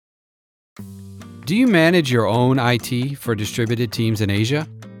Do you manage your own IT for distributed teams in Asia?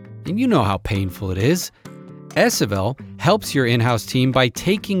 And you know how painful it is. Esevel helps your in-house team by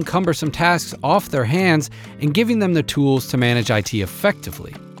taking cumbersome tasks off their hands and giving them the tools to manage IT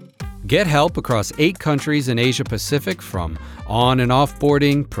effectively. Get help across 8 countries in Asia Pacific, from on and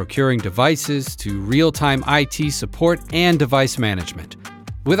offboarding, procuring devices, to real-time IT support and device management.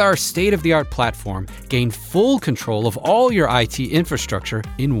 With our state-of-the-art platform, gain full control of all your IT infrastructure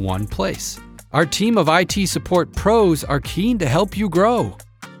in one place. Our team of IT support pros are keen to help you grow.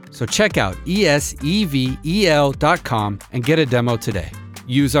 So check out esevel.com and get a demo today.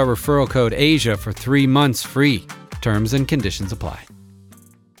 Use our referral code ASIA for 3 months free. Terms and conditions apply.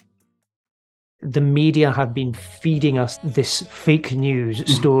 The media have been feeding us this fake news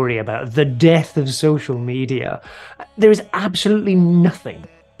story about the death of social media. There is absolutely nothing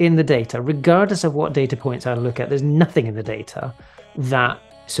in the data, regardless of what data points I look at, there's nothing in the data that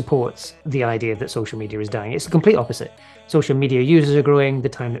supports the idea that social media is dying. It's the complete opposite. Social media users are growing, the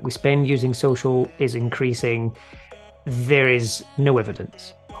time that we spend using social is increasing. There is no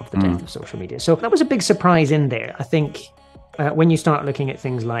evidence of the death of social media. So that was a big surprise in there. I think when you start looking at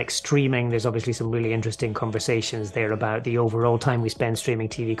things like streaming, there's obviously some really interesting conversations there about the overall time we spend streaming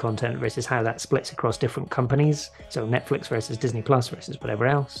TV content versus how that splits across different companies. So Netflix versus Disney Plus versus whatever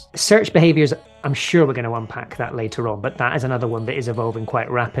else. Search behaviors, I'm sure we're going to unpack that later on, but that is another one that is evolving quite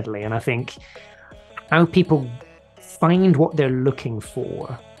rapidly. And I think how people find what they're looking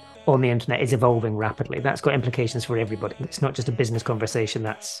for on the internet is evolving rapidly. That's got implications for everybody. It's not just a business conversation.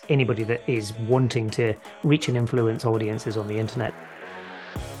 That's anybody that is wanting to reach and influence audiences on the internet.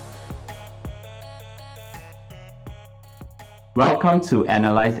 Welcome to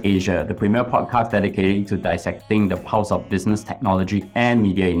Analyze Asia, the premier podcast dedicated to dissecting the pulse of business, technology, and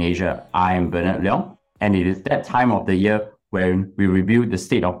media in Asia. I am Bernard Leong, and it is that time of the year when we review the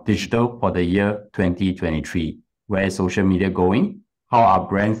state of digital for the year 2023. Where is social media going? How are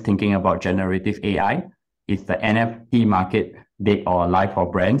brands thinking about generative AI? Is the NFT market dead or alive for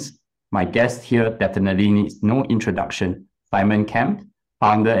brands? My guest here definitely needs no introduction. Simon Kemp,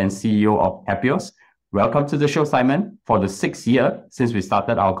 founder and CEO of Happios. Welcome to the show, Simon, for the 6th year since we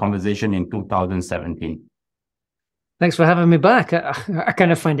started our conversation in 2017. Thanks for having me back. I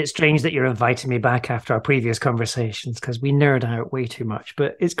kind of find it strange that you're inviting me back after our previous conversations because we nerd out way too much,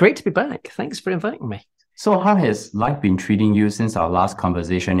 but it's great to be back. Thanks for inviting me. So how has life been treating you since our last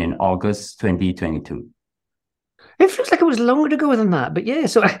conversation in August 2022? It feels like it was longer ago than that. But yeah,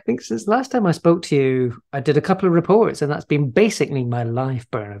 so I think since last time I spoke to you, I did a couple of reports and that's been basically my life,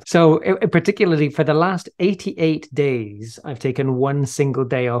 Bernard. So particularly for the last 88 days, I've taken one single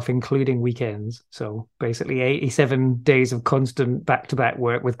day off, including weekends. So basically 87 days of constant back-to-back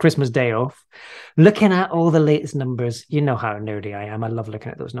work with Christmas Day off, looking at all the latest numbers. You know how nerdy I am. I love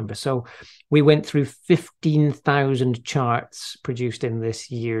looking at those numbers. So we went through 15,000 charts produced in this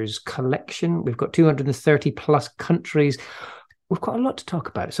year's collection. We've got 230 plus countries. We've got a lot to talk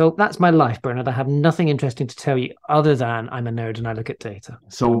about. So that's my life, Bernard. I have nothing interesting to tell you other than I'm a nerd and I look at data.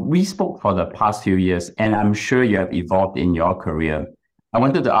 So we spoke for the past few years, and I'm sure you have evolved in your career. I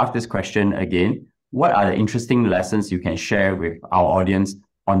wanted to ask this question again. What are the interesting lessons you can share with our audience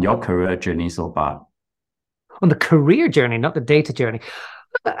on your career journey so far? On the career journey, not the data journey.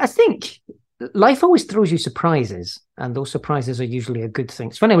 I think life always throws you surprises, and those surprises are usually a good thing.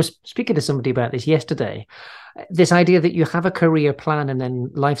 It's funny, I was speaking to somebody about this yesterday. This idea that you have a career plan and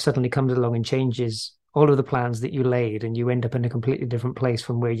then life suddenly comes along and changes all of the plans that you laid and you end up in a completely different place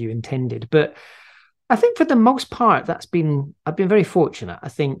from where you intended. But I think for the most part, I've been very fortunate. I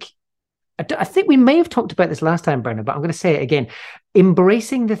think we may have talked about this last time, Bernard, but I'm going to say it again.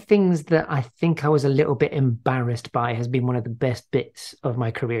 Embracing the things that I think I was a little bit embarrassed by has been one of the best bits of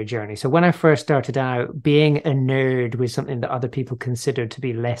my career journey. So when I first started out, being a nerd was something that other people considered to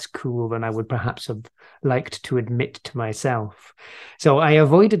be less cool than I would perhaps have liked to admit to myself. So I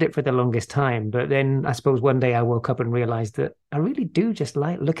avoided it for the longest time. But then I suppose one day I woke up and realized that I really do just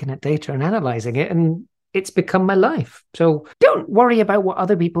like looking at data and analyzing it, and it's become my life. So don't worry about what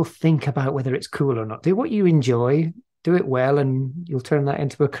other people think about whether it's cool or not. Do what you enjoy, do it well, and you'll turn that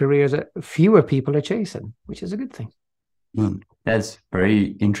into a career that fewer people are chasing, which is a good thing. That's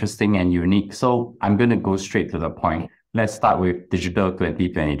very interesting and unique. So I'm going to go straight to the point. Let's start with Digital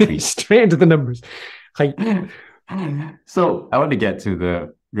 2023. Straight into the numbers. Hi. So I want to get to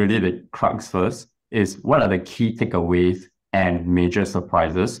the crux first, is what are the key takeaways and major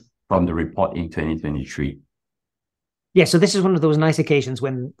surprises from the report in 2023? Yeah, so this is one of those nice occasions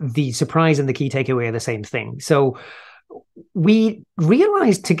when the surprise and the key takeaway are the same thing. So we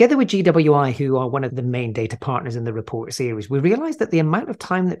realized, together with GWI, who are one of the main data partners in the report series, we realized that the amount of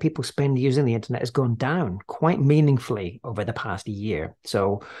time that people spend using the internet has gone down quite meaningfully over the past year.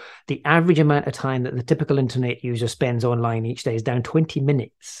 So the average amount of time that the typical internet user spends online each day is down 20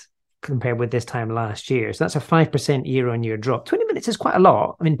 minutes compared with this time last year. So that's a 5% year-on-year drop. 20 minutes is quite a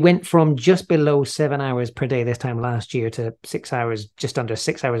lot. I mean, went from just below 7 hours per day this time last year to 6 hours, just under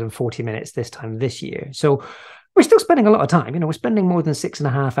 6 hours and 40 minutes this time this year. So we're still spending a lot of time. We're spending more than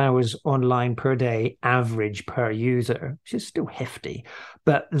 6.5 hours online per day, average per user, which is still hefty.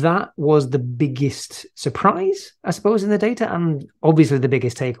 But that was the biggest surprise, I suppose, in the data, and obviously the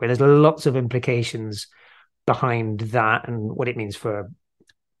biggest takeaway. There's lots of implications behind that and what it means for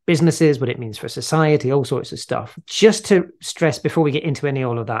businesses, what it means for society, all sorts of stuff. Just to stress before we get into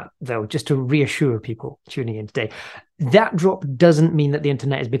all of that, though, just to reassure people tuning in today, that drop doesn't mean that the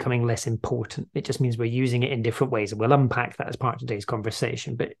internet is becoming less important. It just means we're using it in different ways. And we'll unpack that as part of today's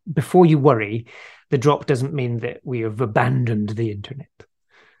conversation. But before you worry, the drop doesn't mean that we have abandoned the internet.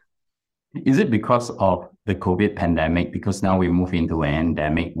 Is it because of the COVID pandemic? Because now we move into an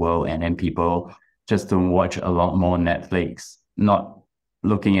endemic world and then people just don't watch a lot more Netflix, not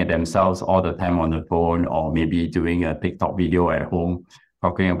looking at themselves all the time on the phone, or maybe doing a TikTok video at home,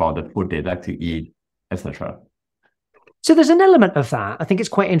 talking about the food they like to eat, etc. So there's an element of that. I think it's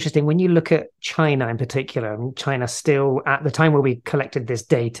quite interesting when you look at China in particular. China still, at the time where we collected this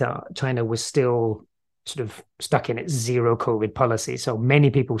data, China was still sort of stuck in its zero COVID policy. So many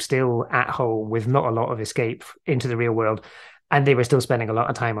people still at home with not a lot of escape into the real world. And they were still spending a lot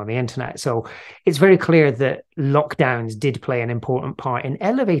of time on the internet. So it's very clear that lockdowns did play an important part in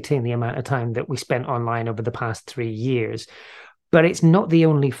elevating the amount of time that we spent online over the past 3 years. But it's not the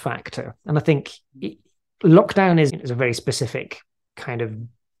only factor. And I think lockdown is a very specific kind of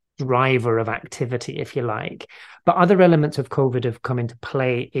driver of activity, if you like. But other elements of COVID have come into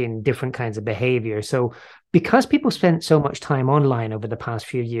play in different kinds of behavior. So because people spent so much time online over the past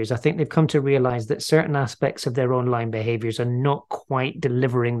few years, I think they've come to realize that certain aspects of their online behaviors are not quite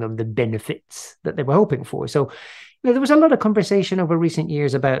delivering them the benefits that they were hoping for. So there was a lot of conversation over recent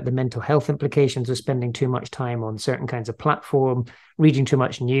years about the mental health implications of spending too much time on certain kinds of platform, reading too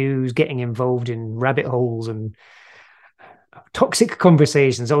much news, getting involved in rabbit holes and toxic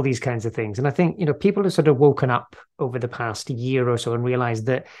conversations, all these kinds of things. And I think, people have sort of woken up over the past year or so and realized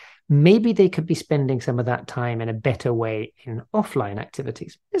that maybe they could be spending some of that time in a better way in offline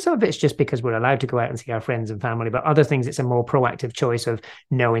activities. And some of it's just because we're allowed to go out and see our friends and family, but other things, it's a more proactive choice of,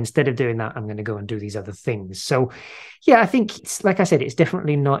 no, instead of doing that, I'm going to go and do these other things. So yeah, I think, like I said, it's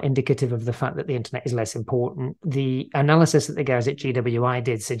definitely not indicative of the fact that the internet is less important. The analysis that the guys at GWI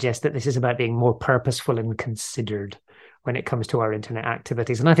did suggest that this is about being more purposeful and considered when it comes to our internet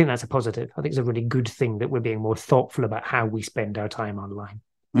activities. And I think that's a positive. I think it's a really good thing that we're being more thoughtful about how we spend our time online.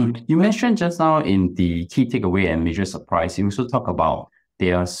 You mentioned just now in the key takeaway and major surprise, you also talk about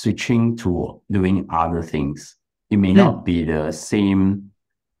they are switching to doing other things. It may not be the same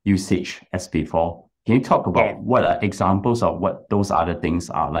usage as before. Can you talk about what are examples of what those other things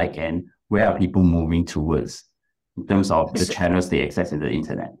are like and where are people moving towards in terms of the channels they access in the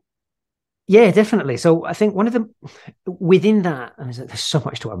internet? Yeah, definitely. So I think one of them within that, there's so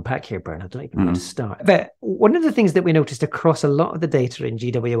much to unpack here, Bernard. I don't even know where to start. But one of the things that we noticed across a lot of the data in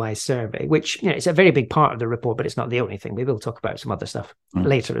GWI's survey, which, it's a very big part of the report, but it's not the only thing. We will talk about some other stuff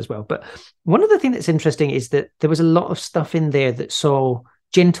later as well. But one of the things that's interesting is that there was a lot of stuff in there that saw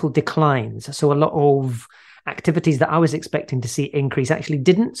gentle declines. So a lot of activities that I was expecting to see increase actually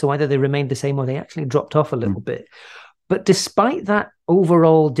didn't. So either they remained the same or they actually dropped off a little bit. But despite that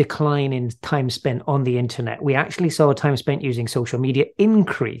overall decline in time spent on the internet, we actually saw time spent using social media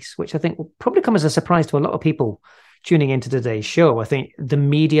increase, which I think will probably come as a surprise to a lot of people tuning into today's show. I think the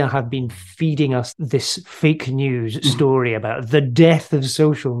media have been feeding us this fake news story about the death of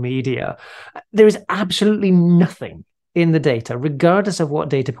social media. There is absolutely nothing in the data, regardless of what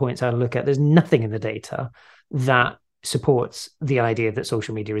data points I look at, there's nothing in the data that supports the idea that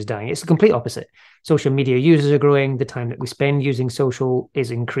social media is dying. It's the complete opposite. Social media users are growing. The time that we spend using social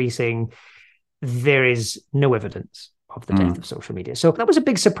is increasing. There is no evidence of the death of social media. So that was a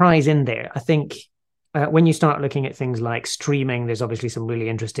big surprise in there. I think when you start looking at things like streaming, there's obviously some really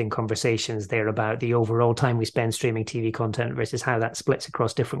interesting conversations there about the overall time we spend streaming TV content versus how that splits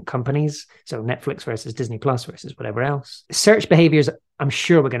across different companies. So Netflix versus Disney Plus versus whatever else. Search behaviors, I'm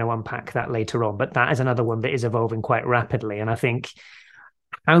sure we're going to unpack that later on, but that is another one that is evolving quite rapidly. And I think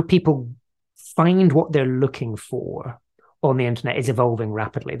how people find what they're looking for on the internet is evolving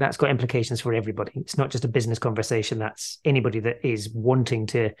rapidly. That's got implications for everybody. It's not just a business conversation. That's anybody that is wanting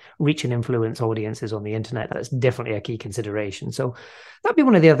to reach and influence audiences on the internet. That's definitely a key consideration. So that'd be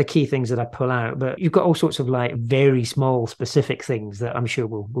one of the other key things that I pull out. But you've got all sorts of like very small, specific things that I'm sure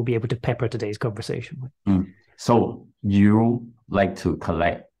we'll be able to pepper today's conversation with. So you like to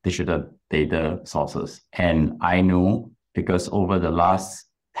collect digital data sources. And I know because over the last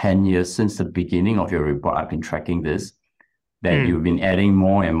 10 years since the beginning of your report, I've been tracking this, that you've been adding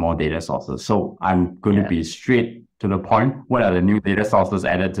more and more data sources. So I'm going to be straight to the point. What are the new data sources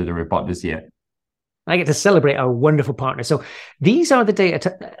added to the report this year? I get to celebrate our wonderful partners. So these are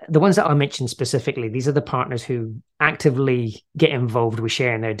the ones that I mentioned specifically. These are the partners who actively get involved with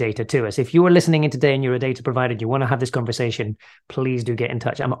sharing their data to us. If you are listening in today and you're a data provider and you want to have this conversation, please do get in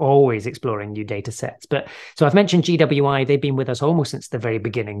touch. I'm always exploring new data sets. But so I've mentioned GWI. They've been with us almost since the very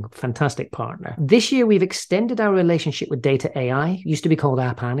beginning. Fantastic partner. This year, we've extended our relationship with Data AI. It used to be called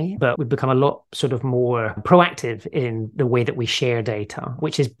App Annie, but we've become a lot sort of more proactive in the way that we share data,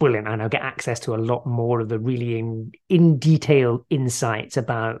 which is brilliant. And I'll get access to a lot more of the really in detail insights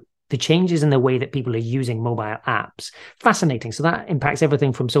about the changes in the way that people are using mobile apps. Fascinating. So that impacts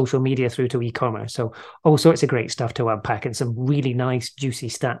everything from social media through to e-commerce. So all sorts of great stuff to unpack and some really nice, juicy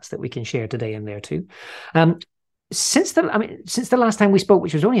stats that we can share today in there too. Since the last time we spoke,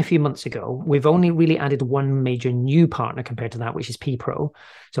 which was only a few months ago, we've only really added one major new partner compared to that, which is PPRO.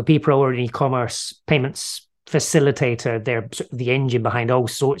 So PPRO are an e-commerce payments facilitator. They're the engine behind all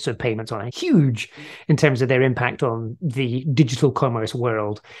sorts of payments on it. Huge in terms of their impact on the digital commerce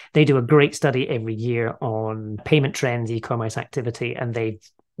world. They do a great study every year on payment trends, e-commerce activity, and they've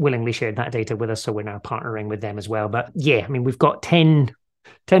willingly shared that data with us. So we're now partnering with them as well. But yeah, I mean, we've got 10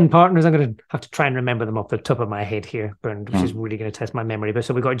 partners. I'm going to have to try and remember them off the top of my head here, Bernd, which is really going to test my memory. But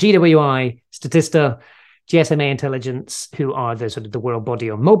so we've got GWI, Statista, GSMA Intelligence, who are the sort of the world body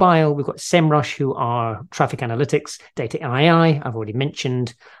on mobile. We've got SEMrush, who are traffic analytics. Data AI, I've already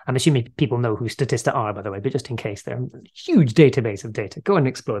mentioned. I'm assuming people know who Statista are, by the way, but just in case, they're a huge database of data. Go and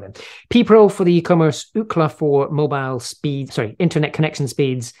explore them. PPRO for the e-commerce, Ookla for internet connection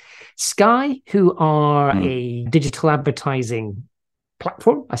speeds. Sky, who are a digital advertising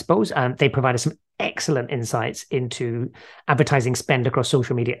platform, I suppose, and they provide us some excellent insights into advertising spend across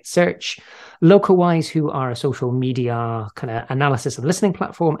social media search. Localwise, who are a social media kind of analysis and listening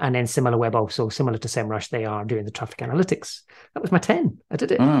platform, and then SimilarWeb, also similar to SEMrush, they are doing the traffic analytics. That was my 10. I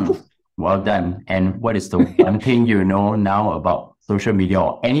did it. Well done. And what is the one thing you know now about social media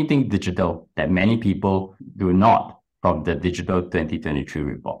or anything digital that many people do not from the Digital 2023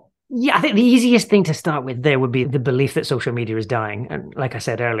 report? Yeah, I think the easiest thing to start with there would be the belief that social media is dying. And like I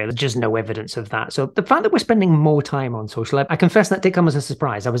said earlier, there's just no evidence of that. So the fact that we're spending more time on social, I confess that did come as a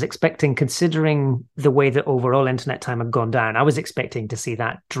surprise. I was expecting, considering the way that overall internet time had gone down, I was expecting to see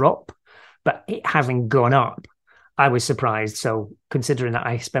that drop. But it having gone up, I was surprised. So considering that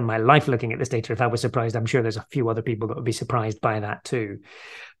I spend my life looking at this data, if I was surprised, I'm sure there's a few other people that would be surprised by that too.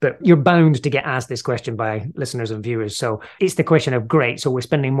 But you're bound to get asked this question by listeners and viewers. So it's the question of, great, so we're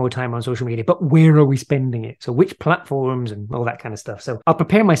spending more time on social media, but where are we spending it? So which platforms and all that kind of stuff. So I'll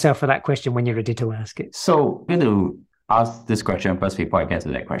prepare myself for that question when you're ready to ask it. So I'm going to ask this question first before I get to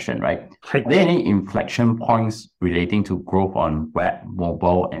that question, right? Are there any inflection points relating to growth on web,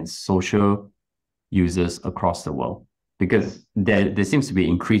 mobile, and social users across the world? Because there seems to be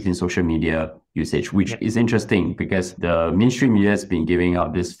increase in social media usage, which is interesting because the mainstream media has been giving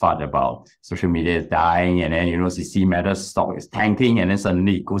out this FUD about social media is dying, and then, you know, CC Meta's stock is tanking, and then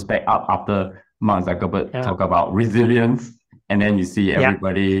suddenly it goes back up after Mark Zuckerberg talk about resilience. And then you see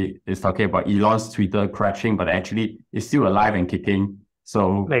everybody is talking about Elon's Twitter crashing, but actually it's still alive and kicking.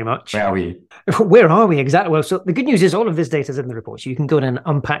 So very much. Where are we? Where are we exactly? Well, so the good news is all of this data is in the report. So you can go in and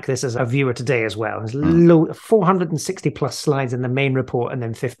unpack this as a viewer today as well. There's 460 plus slides in the main report and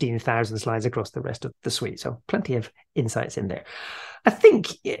then 15,000 slides across the rest of the suite. So plenty of insights in there. I think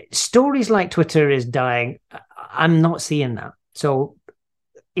stories like Twitter is dying. I'm not seeing that. So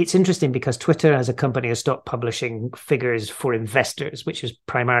it's interesting because Twitter as a company has stopped publishing figures for investors, which is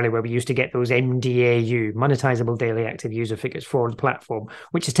primarily where we used to get those MDAU, monetizable daily active user figures for the platform,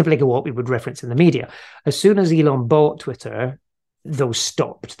 which is typically what we would reference in the media. As soon as Elon bought Twitter, those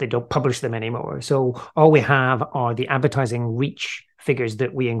stopped. They don't publish them anymore. So all we have are the advertising reach figures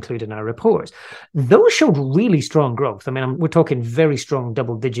that we include in our reports. Those showed really strong growth. I mean, we're talking very strong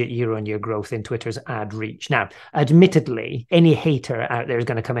double-digit year-on-year growth in Twitter's ad reach. Now, admittedly, any hater out there is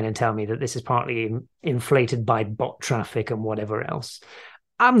going to come in and tell me that this is partly inflated by bot traffic and whatever else.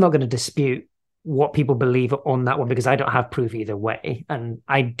 I'm not going to dispute what people believe on that one, because I don't have proof either way. And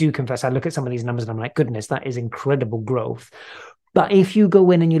I do confess, I look at some of these numbers and I'm like, goodness, that is incredible growth. But if you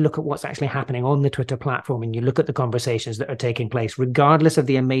go in and you look at what's actually happening on the Twitter platform and you look at the conversations that are taking place, regardless of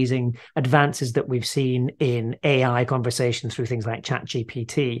the amazing advances that we've seen in AI conversations through things like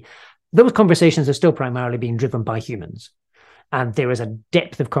ChatGPT, those conversations are still primarily being driven by humans. And there is a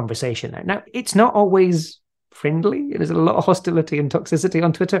depth of conversation there. Now, it's not always friendly. There's a lot of hostility and toxicity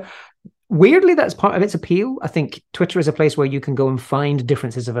on Twitter. Weirdly, that's part of its appeal. I think Twitter is a place where you can go and find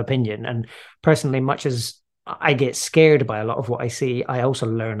differences of opinion. And personally, much as I get scared by a lot of what I see, I also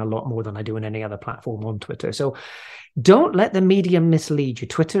learn a lot more than I do in any other platform on Twitter. So don't let the media mislead you.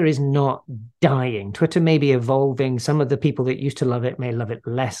 Twitter is not dying. Twitter may be evolving. Some of the people that used to love it may love it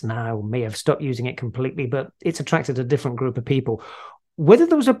less now, may have stopped using it completely, but it's attracted a different group of people. Whether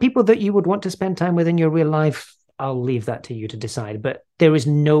those are people that you would want to spend time with in your real life, I'll leave that to you to decide. But there is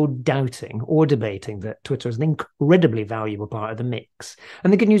no doubting or debating that Twitter is an incredibly valuable part of the mix.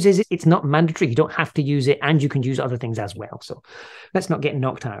 And the good news is it's not mandatory. You don't have to use it, and you can use other things as well. So let's not get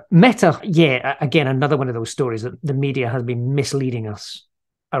knocked out. Meta, yeah, again, another one of those stories that the media has been misleading us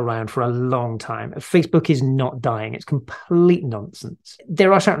around for a long time. Facebook is not dying. It's complete nonsense.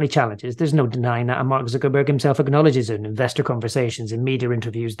 There are certainly challenges. There's no denying that. And Mark Zuckerberg himself acknowledges in investor conversations, in media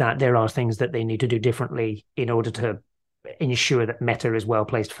interviews, that there are things that they need to do differently in order to ensure that Meta is well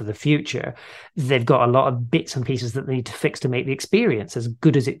placed for the future. They've got a lot of bits and pieces that they need to fix to make the experience as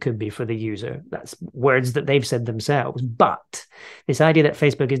good as it could be for the user. That's words that they've said themselves. But this idea that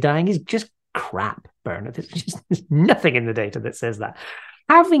Facebook is dying is just crap, Bernard. There's nothing in the data that says that.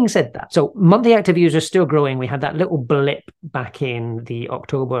 Having said that, so monthly active users still growing. We had that little blip back in the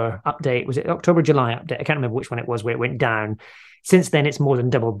October update. Was it October, July update? I can't remember which one it was where it went down. Since then, it's more than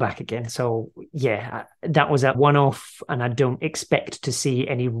doubled back again. So yeah, that was a one-off, and I don't expect to see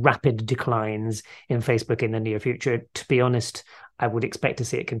any rapid declines in Facebook in the near future. To be honest, I would expect to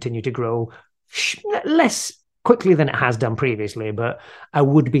see it continue to grow less quickly than it has done previously, but I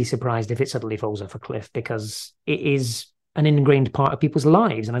would be surprised if it suddenly falls off a cliff, because it is an ingrained part of people's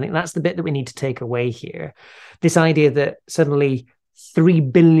lives. And I think that's the bit that we need to take away here. This idea that suddenly 3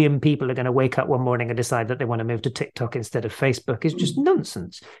 billion people are going to wake up one morning and decide that they want to move to TikTok instead of Facebook is just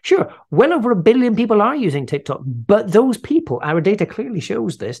nonsense. Sure, well over 1 billion people are using TikTok, but those people, our data clearly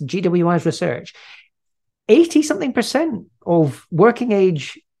shows this, GWI's research, 80-something% of working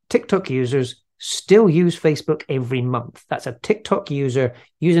age TikTok users still use Facebook every month. That's a TikTok user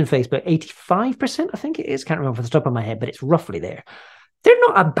using Facebook. 85%, I think it is. Can't remember off the top of my head, but it's roughly there. They're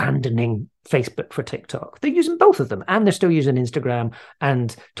not abandoning Facebook for TikTok. They're using both of them, and they're still using Instagram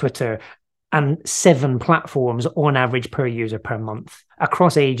and Twitter and 7 platforms on average per user per month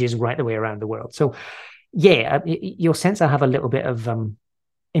across ages right the way around the world. So yeah, you'll sense I have a little bit of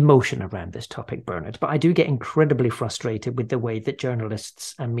emotion around this topic, Bernard, but I do get incredibly frustrated with the way that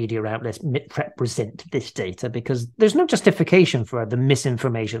journalists and media outlets represent this data, because there's no justification for the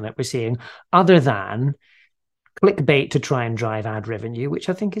misinformation that we're seeing other than clickbait to try and drive ad revenue, which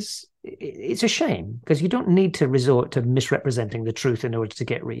I think it's a shame, because you don't need to resort to misrepresenting the truth in order to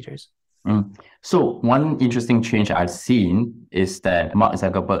get readers. So one interesting change I've seen is that Mark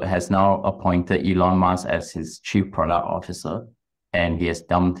Zuckerberg has now appointed Elon Musk as his chief product officer, and he has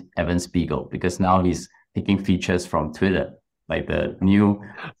dumped Evan Spiegel because now he's taking features from Twitter, like the new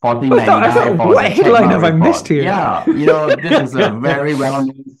 1499. What headline have I missed here? Yeah, this is a very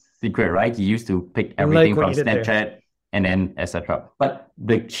well-known secret, right? He used to pick everything from Snapchat and then etc. But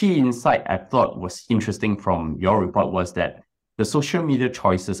the key insight I thought was interesting from your report was that the social media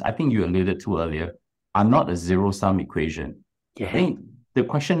choices, I think you alluded to earlier, are not a zero-sum equation. Yeah. I think the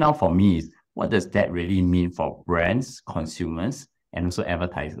question now for me is, what does that really mean for brands, consumers, and also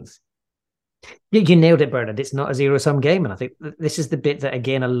advertisers? You nailed it, Bernard. It's not a zero-sum game. And I think this is the bit that,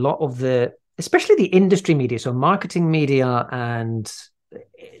 again, a lot of especially the industry media, so marketing media and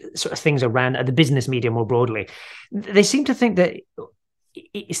sort of things around the business media more broadly, they seem to think that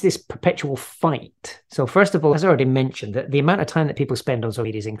it's this perpetual fight. So first of all, as I already mentioned, that the amount of time that people spend on social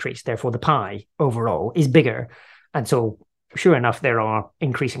media is increased. Therefore, the pie overall is bigger. And so sure enough, there are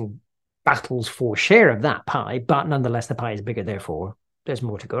increasing battles for share of that pie, but nonetheless, the pie is bigger. Therefore, there's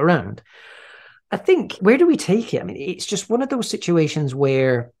more to go around. I think, where do we take it? I mean, it's just one of those situations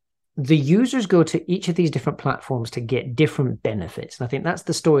where the users go to each of these different platforms to get different benefits. And I think that's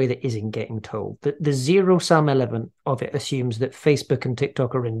the story that isn't getting told. The zero-sum element of it assumes that Facebook and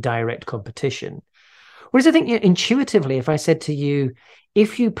TikTok are in direct competition. Whereas I think intuitively, if I said to you,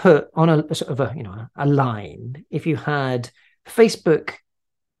 if you put on a sort of a line, if you had Facebook,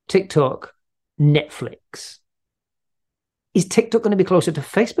 TikTok, Netflix, is TikTok going to be closer to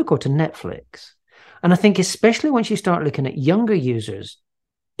Facebook or to Netflix? And I think especially once you start looking at younger users,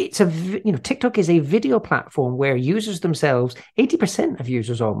 TikTok is a video platform where users themselves, 80% of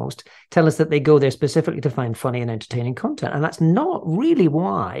users almost, tell us that they go there specifically to find funny and entertaining content. And that's not really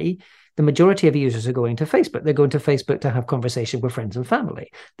why the majority of users are going to Facebook. They're going to Facebook to have conversation with friends and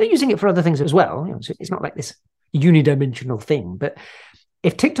family. They're using it for other things as well. So it's not like this unidimensional thing. But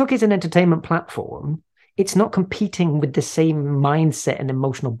if TikTok is an entertainment platform, it's not competing with the same mindset and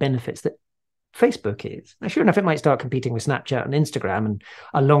emotional benefits that Facebook is. Now, sure enough, it might start competing with Snapchat and Instagram, and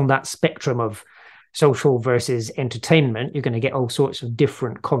along that spectrum of social versus entertainment, you're going to get all sorts of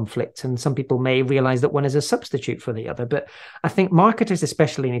different conflicts, and some people may realize that one is a substitute for the other. But I think marketers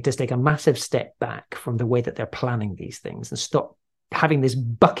especially need to take a massive step back from the way that they're planning these things and stop having this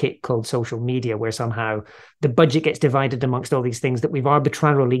bucket called social media where somehow the budget gets divided amongst all these things that we've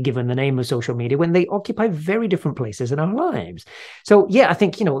arbitrarily given the name of social media when they occupy very different places in our lives. So yeah, I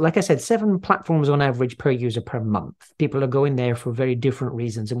think, like I said, 7 platforms on average per user per month. People are going there for very different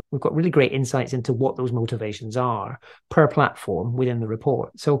reasons. And we've got really great insights into what those motivations are per platform within the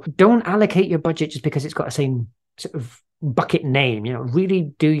report. So don't allocate your budget just because it's got the same sort of bucket name.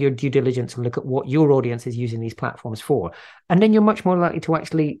 Really do your due diligence and look at what your audience is using these platforms for, and then you're much more likely to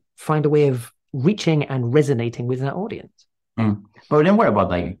actually find a way of reaching and resonating with that audience. But then what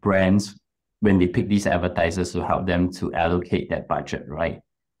about like brands when they pick these advertisers to help them to allocate that budget, right?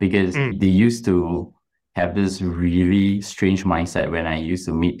 Because they used to have this really strange mindset when I used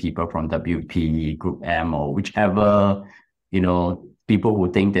to meet people from WP, Group M, or whichever, people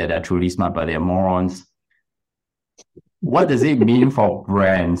who think that they're truly smart but they're morons. What does it mean for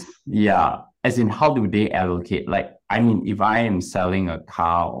brands? Yeah, as in how do they allocate? Like, I mean, if I am selling a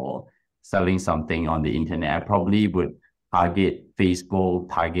car or selling something on the internet, I probably would target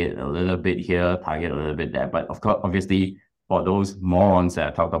Facebook, target a little bit here, target a little bit there. But of course, obviously, for those morons that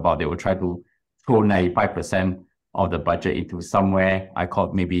I talked about, they will try to throw 95% of the budget into somewhere. I call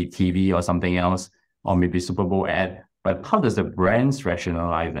it maybe TV or something else, or maybe Super Bowl ad. But how does the brands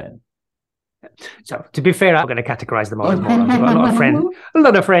rationalize that? So to be fair, I'm going to categorize them all as morons. I've got a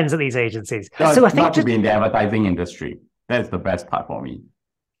lot of friends at these agencies. So I think not to be in the advertising industry. That's the best part for me.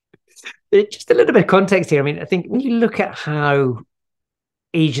 Just a little bit of context here. I mean, I think when you look at how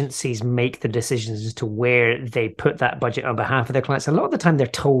agencies make the decisions as to where they put that budget on behalf of their clients, a lot of the time they're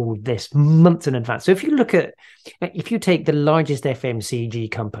told this months in advance. So if you take the largest FMCG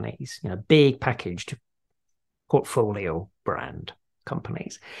companies, big packaged portfolio brand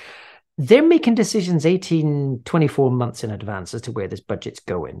companies, they're making decisions 18, 24 months in advance as to where this budget's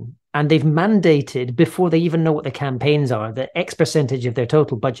going. And they've mandated, before they even know what the campaigns are, that X percentage of their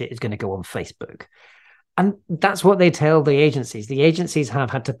total budget is going to go on Facebook. And that's what they tell the agencies. The agencies have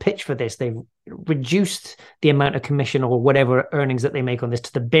had to pitch for this. They've reduced the amount of commission or whatever earnings that they make on this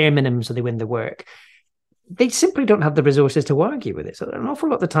to the bare minimum so they win the work. They simply don't have the resources to argue with it. So an awful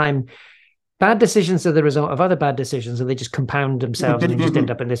lot of the time, bad decisions are the result of other bad decisions, and they just compound themselves and they just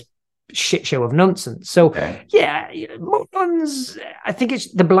end up in this shit show of nonsense. So yeah, morons, I think it's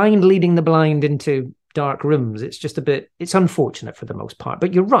the blind leading the blind into dark rooms. It's just it's unfortunate for the most part,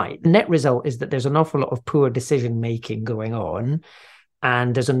 but you're right. The net result is that there's an awful lot of poor decision making going on,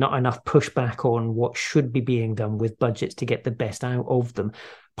 and there's not enough pushback on what should be being done with budgets to get the best out of them.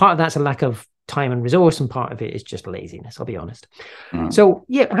 Part of that's a lack of time and resource, and part of it is just laziness, I'll be honest. So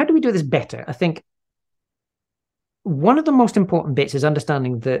yeah, how do we do this better? I think one of the most important bits is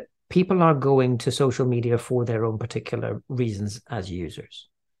understanding that people are going to social media for their own particular reasons as users.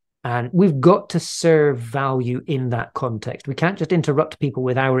 And we've got to serve value in that context. We can't just interrupt people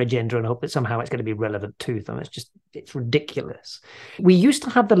with our agenda and hope that somehow it's going to be relevant to them. It's ridiculous. We used to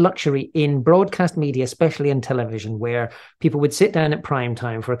have the luxury in broadcast media, especially in television, where people would sit down at prime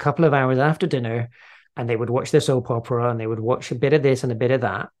time for a couple of hours after dinner and they would watch the soap opera and they would watch a bit of this and a bit of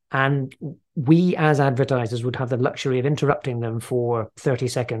that. And we as advertisers would have the luxury of interrupting them for 30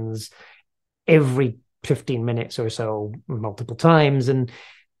 seconds every 15 minutes or so, multiple times. And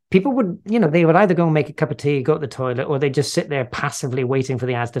people would, they would either go and make a cup of tea, go to the toilet, or they'd just sit there passively waiting for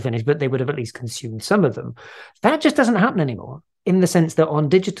the ads to finish, but they would have at least consumed some of them. That just doesn't happen anymore, in the sense that on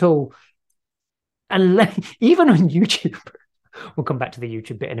digital, and even on YouTube, we'll come back to the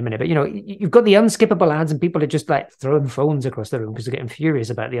YouTube bit in a minute, but you've got the unskippable ads and people are just like throwing phones across the room because they're getting furious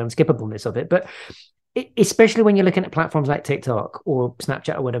about the unskippableness of it. But especially when you're looking at platforms like TikTok or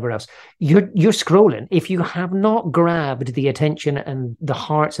Snapchat or whatever else, you're scrolling. If you have not grabbed the attention and the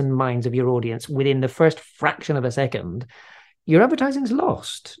hearts and minds of your audience within the first fraction of a second, your advertising's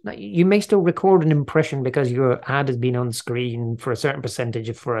lost. You may still record an impression because your ad has been on screen for a certain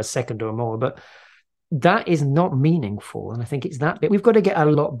percentage for a second or more, but that is not meaningful. And I think it's that bit. We've got to get a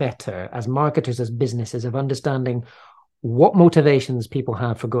lot better as marketers, as businesses, of understanding what motivations people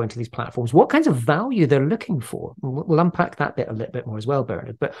have for going to these platforms, what kinds of value they're looking for. We'll unpack that bit a little bit more as well,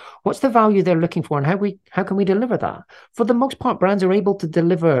 Bernard. But what's the value they're looking for, and how can we deliver that? For the most part, brands are able to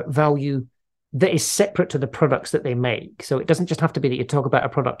deliver value that is separate to the products that they make. So it doesn't just have to be that you talk about a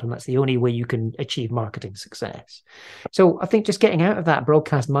product and that's the only way you can achieve marketing success. So I think just getting out of that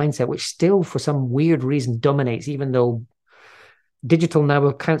broadcast mindset, which still for some weird reason dominates, even though digital now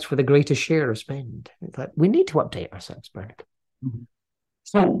accounts for the greatest share of spend. It's like, we need to update ourselves, Bernard.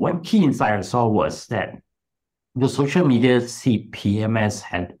 So one key insight I saw was that the social media CPMS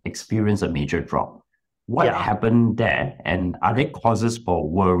had experienced a major drop. What happened there? And are there causes for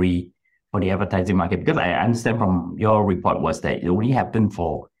worry for the advertising market? Because I understand from your report was that it only happened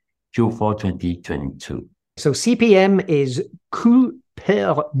for Q4 2022. So CPM is coût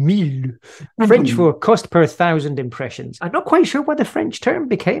per mille, French for cost per 1,000 impressions. I'm not quite sure why the French term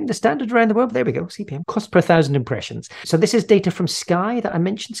became the standard around the world. There we go, CPM, cost per 1,000 impressions. So this is data from Sky that I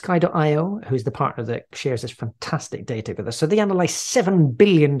mentioned, Sky.io, who's the partner that shares this fantastic data with us. So they analyze $7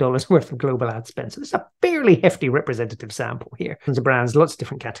 billion worth of global ad spend. So this is a fairly hefty representative sample here. Tons of brands, lots of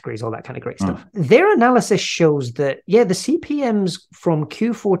different categories, all that kind of great stuff. Their analysis shows that, the CPMs from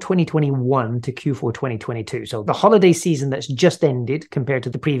Q4 2021 to Q4 2022, so the holiday season that's just ended compared to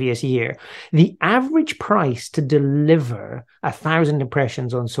the previous year, the average price to deliver 1,000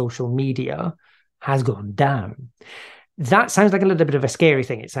 impressions on social media has gone down. That sounds like a little bit of a scary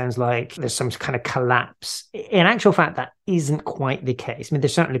thing. It sounds like there's some kind of collapse. In actual fact, that isn't quite the case. I mean,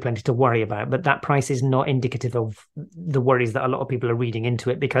 there's certainly plenty to worry about, but that price is not indicative of the worries that a lot of people are reading into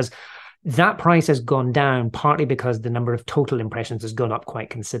it, because that price has gone down partly because the number of total impressions has gone up quite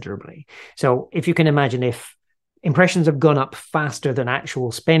considerably. So if you can imagine, if impressions have gone up faster than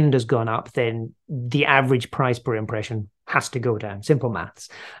actual spend has gone up, then the average price per impression has to go down. Simple maths.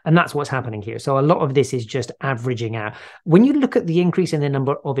 And that's what's happening here. So a lot of this is just averaging out. When you look at the increase in the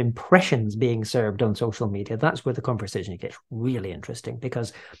number of impressions being served on social media, that's where the conversation gets really interesting,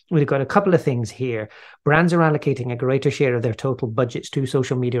 because we've got a couple of things here. Brands are allocating a greater share of their total budgets to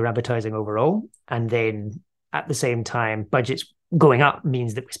social media advertising overall. And then at the same time, budgets going up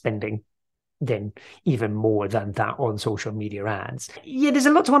means that we're spending then even more than that on social media ads. There's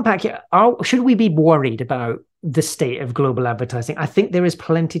a lot to unpack here. Should we be worried about the state of global advertising? I think there is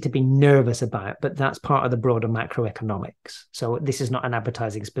plenty to be nervous about, but that's part of the broader macroeconomics. So this is not an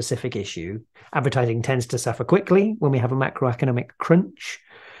advertising specific issue. Advertising tends to suffer quickly when we have a macroeconomic crunch.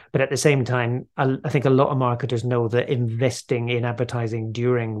 But at the same time, I think a lot of marketers know that investing in advertising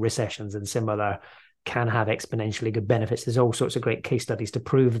during recessions and similar can have exponentially good benefits. There's all sorts of great case studies to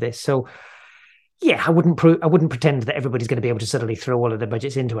prove this. So I wouldn't pretend that everybody's going to be able to suddenly throw all of their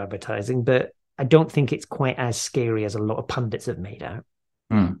budgets into advertising, but I don't think it's quite as scary as a lot of pundits have made out.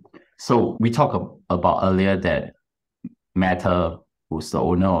 So we talked about earlier that Meta, who's the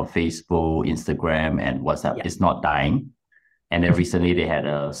owner of Facebook, Instagram, and WhatsApp, is not dying. And then recently they had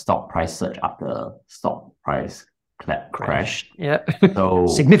a stock price surge after stock price crashed. Yeah, so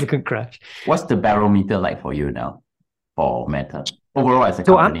significant crash. What's the barometer like for you now for Meta overall as a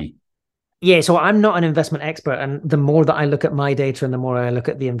company? So I'm not an investment expert, and the more that I look at my data and the more I look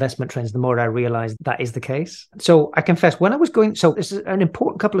at the investment trends, the more I realize that is the case. So I confess, when I was going, so this is an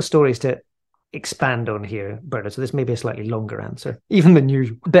important couple of stories to expand on here, Bernard. So this may be a slightly longer answer, even than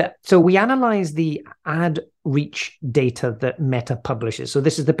usual. But so we analyze the ad reach data that Meta publishes. So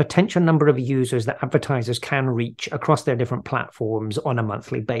this is the potential number of users that advertisers can reach across their different platforms on a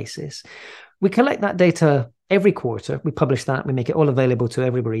monthly basis. We collect that data every quarter. We publish that. We make it all available to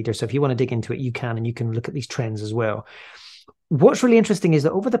every reader. So if you want to dig into it, you can, and you can look at these trends as well. What's really interesting is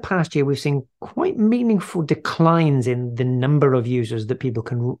that over the past year, we've seen quite meaningful declines in the number of users that people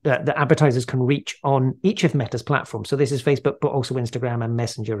can, that advertisers can reach on each of Meta's platforms. So this is Facebook, but also Instagram and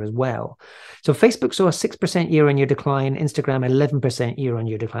Messenger as well. So Facebook saw a 6% year-on-year decline, Instagram 11%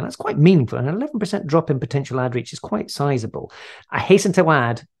 year-on-year decline. That's quite meaningful. An 11% drop in potential ad reach is quite sizable. I hasten to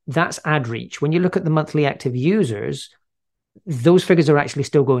add, that's ad reach. When you look at the monthly active users, those figures are actually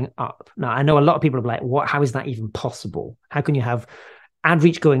still going up. Now, I know a lot of people are like, how is that even possible? How can you have ad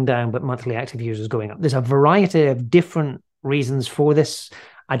reach going down, but monthly active users going up? There's a variety of different reasons for this.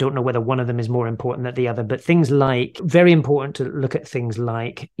 I don't know whether one of them is more important than the other, but things like, very important to look at things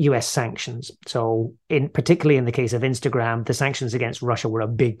like US sanctions. So particularly in the case of Instagram, the sanctions against Russia were a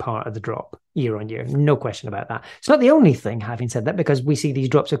big part of the drop year on year. No question about that. It's not the only thing, having said that, because we see these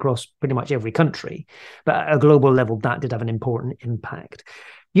drops across pretty much every country. But at a global level, that did have an important impact.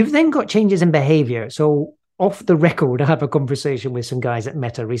 You've then got changes in behavior. So off the record, I have a conversation with some guys at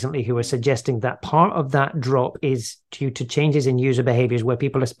Meta recently who are suggesting that part of that drop is due to changes in user behaviors where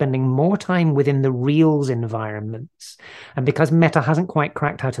people are spending more time within the Reels environments. And because Meta hasn't quite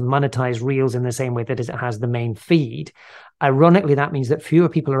cracked how to monetize Reels in the same way that it has the main feed, ironically, that means that fewer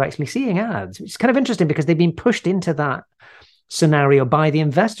people are actually seeing ads, which is kind of interesting because they've been pushed into that scenario by the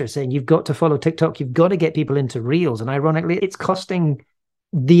investors saying, you've got to follow TikTok, you've got to get people into Reels. And ironically, it's costing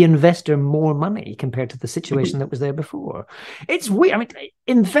the investor more money compared to the situation that was there before. It's weird. I mean,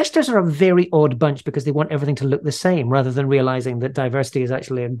 investors are a very odd bunch because they want everything to look the same rather than realizing that diversity is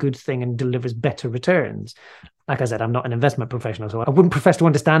actually a good thing and delivers better returns. Like I said, I'm not an investment professional, so I wouldn't profess to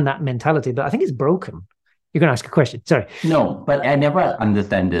understand that mentality, but I think it's broken. You're going to ask a question. Sorry. No, but I never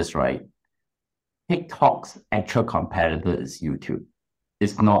understand this, right? TikTok's actual competitor is YouTube.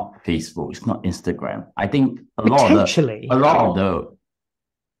 It's not Facebook. It's not Instagram. I think a lot of the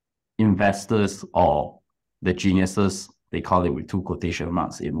investors or the geniuses, they call it with 2 quotation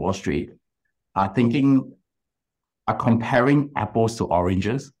marks in Wall Street, are comparing apples to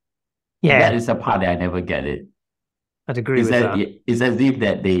oranges. Yeah. That is the part that I never get it. I'd agree with that. It's as if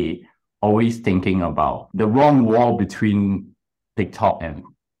that they always thinking about the wrong wall between TikTok and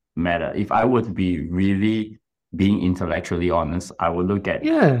Meta. If I were to be really being intellectually honest, I would look at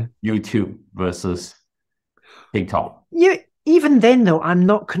YouTube versus TikTok. Yeah. Even then, though, I'm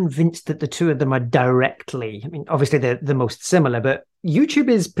not convinced that the two of them are directly, I mean, obviously they're the most similar, but YouTube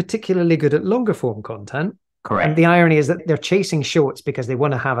is particularly good at longer form content. Correct. And the irony is that they're chasing shorts because they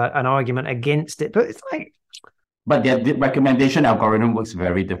want to have an argument against it. But it's like... But the recommendation algorithm works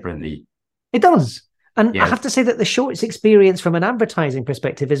very differently. It does. And I have to say that the shorts experience from an advertising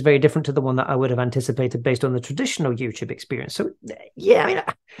perspective is very different to the one that I would have anticipated based on the traditional YouTube experience. So, yeah, I mean,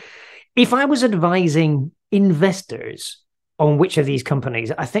 if I was advising investors on which of these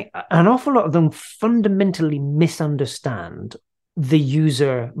companies, I think an awful lot of them fundamentally misunderstand the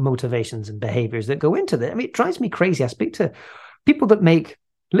user motivations and behaviors that go into it. I mean, it drives me crazy. I speak to people that make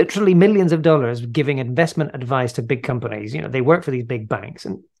literally millions of dollars giving investment advice to big companies. You know, they work for these big banks,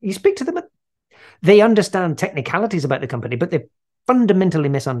 and you speak to them, they understand technicalities about the company, but they fundamentally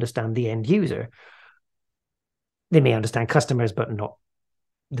misunderstand the end user. They may understand customers, but not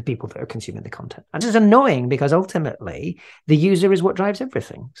the people that are consuming the content. And it's annoying because ultimately the user is what drives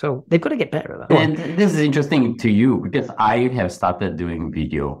everything. So they've got to get better at that. And this is interesting to you because I have started doing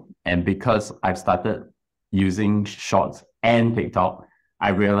video, and because I've started using Shorts and TikTok, I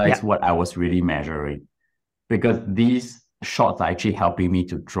realized what I was really measuring, because these Shorts are actually helping me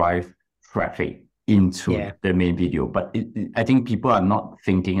to drive traffic into the main video. But I think people are not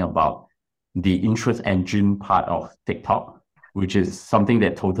thinking about the interest engine part of TikTok, which is something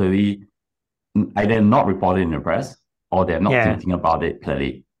that totally either not reported in the press or they're not thinking about it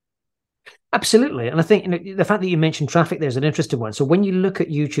clearly. Absolutely. And I think the fact that you mentioned traffic there is an interesting one. So when you look at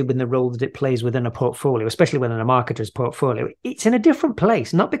YouTube and the role that it plays within a portfolio, especially within a marketer's portfolio, it's in a different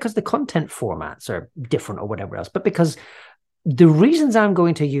place, not because the content formats are different or whatever else, but because the reasons I'm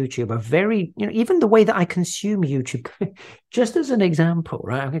going to YouTube are very, even the way that I consume YouTube, just as an example,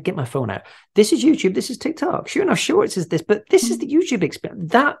 right? I'm going to get my phone out. This is YouTube. This is TikTok. Sure enough, Shorts is this, but this is the YouTube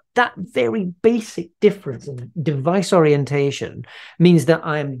experience. That very basic difference in device orientation means that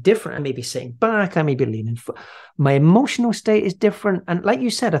I'm different. I may be sitting back. I may be leaning forward. My emotional state is different. And like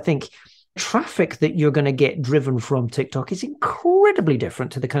you said, I think traffic that you're going to get driven from TikTok is incredibly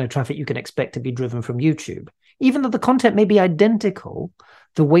different to the kind of traffic you can expect to be driven from YouTube. Even though the content may be identical,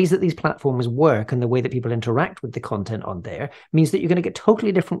 the ways that these platforms work and the way that people interact with the content on there means that you're going to get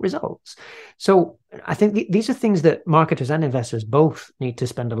totally different results. So I think these are things that marketers and investors both need to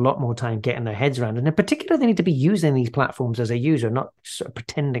spend a lot more time getting their heads around. And in particular, they need to be using these platforms as a user, not sort of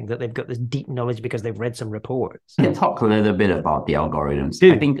pretending that they've got this deep knowledge because they've read some reports. Can talk a little bit about the algorithms.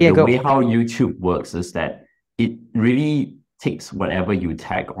 I think the way how YouTube works is that it really takes whatever you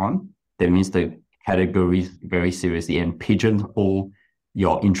tag on, that means the categories very seriously, and pigeonhole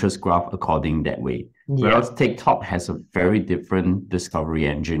your interest graph according that way. Whereas TikTok has a very different discovery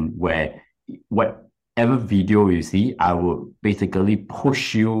engine where whatever video you see, I will basically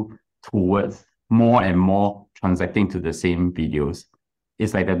push you towards more and more transacting to the same videos.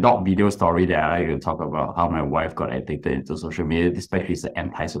 It's like the dog video story that I like to talk about, how my wife got addicted into social media, especially as an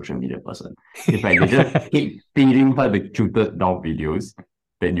anti-social media person. It's like they just keep feeding her the cutest dog videos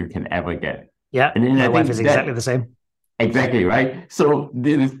that you can ever get. Yeah, and then my wife is exactly the same. Exactly, right? So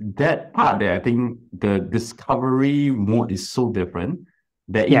there's that part there. I think the discovery mode is so different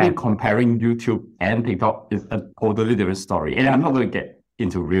that even comparing YouTube and TikTok is a totally different story. And I'm not going to get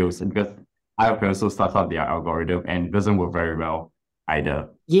into Reels because I've also started out their algorithm and it doesn't work very well. either.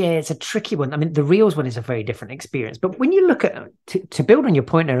 Yeah, it's a tricky one. I mean, the Reels one is a very different experience. But when you look at, to build on your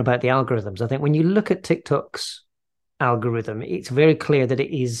point there about the algorithms, I think when you look at TikTok's algorithm, it's very clear that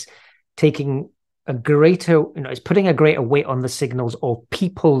it is taking a greater, it's putting a greater weight on the signals of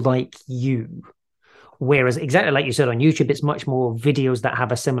people like you. Whereas exactly like you said on YouTube, it's much more videos that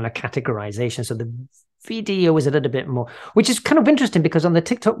have a similar categorization. So the video is a little bit more, which is kind of interesting because on the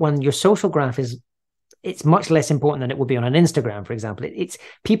TikTok one, your social graph it's much less important than it would be on an Instagram, for example. It's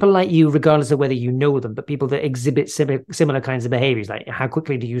people like you, regardless of whether you know them, but people that exhibit similar kinds of behaviors, like how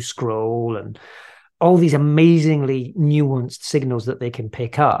quickly do you scroll and all these amazingly nuanced signals that they can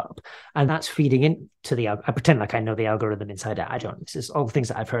pick up. And that's feeding into the, I pretend like I know the algorithm inside out. I don't. This is all things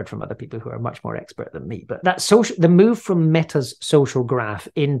that I've heard from other people who are much more expert than me. But that the move from Meta's social graph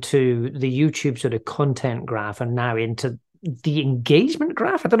into the YouTube sort of content graph and now into the engagement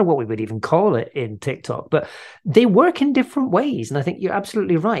graph, I don't know what we would even call it in TikTok, but they work in different ways. And I think you're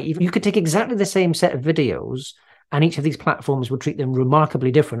absolutely right. Even you could take exactly the same set of videos and each of these platforms would treat them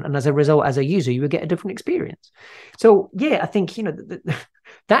remarkably different. And as a result, as a user, you would get a different experience. So yeah, I think,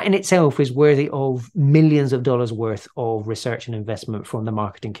 that in itself is worthy of millions of dollars worth of research and investment from the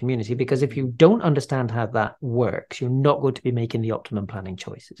marketing community, because if you don't understand how that works, you're not going to be making the optimum planning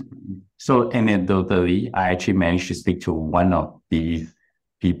choices. So anecdotally, I actually managed to speak to one of these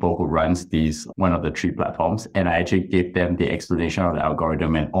people who runs one of the 3 platforms, and I actually gave them the explanation of the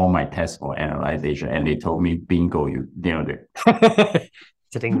algorithm and all my tests for Analyze Asia, and they told me, bingo, you nailed it.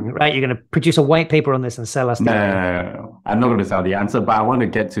 Sitting right, you're going to produce a white paper on this and sell us. No. I'm not going to sell the answer, but I want to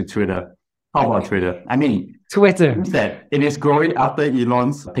get to Twitter. How about Twitter? I mean, Twitter. That it is growing after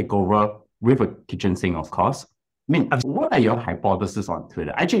Elon's takeover with a kitchen sink, of course. I mean, what are your hypotheses on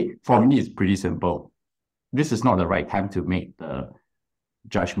Twitter? Actually, for me, it's pretty simple. This is not the right time to make the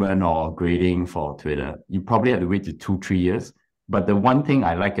judgment or grading for Twitter. You probably have to wait to 2-3 years. But the one thing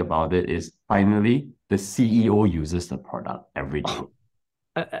I like about it is finally the CEO uses the product every day.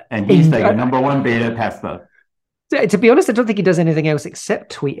 And he's like a number 1 beta tester. To be honest, I don't think he does anything else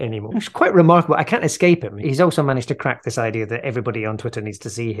except tweet anymore. It's quite remarkable. I can't escape him. He's also managed to crack this idea that everybody on Twitter needs to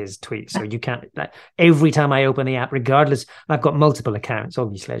see his tweets. So you can't, every time I open the app, regardless, I've got multiple accounts,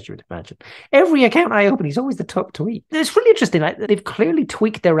 obviously, as you would imagine. Every account I open, he's always the top tweet. It's really interesting. They've clearly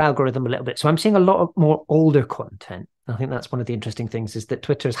tweaked their algorithm a little bit. So I'm seeing a lot of more older content. I think that's one of the interesting things is that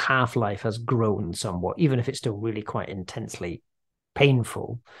Twitter's half-life has grown somewhat, even if it's still really quite intensely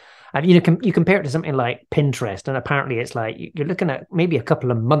painful. I mean, you compare it to something like Pinterest, and apparently it's like you're looking at maybe a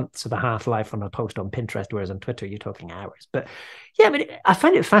couple of months of a half-life on a post on Pinterest, whereas on Twitter you're talking hours. But yeah, I mean, I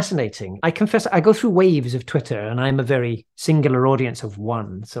find it fascinating. I confess I go through waves of Twitter, and I'm a very singular audience of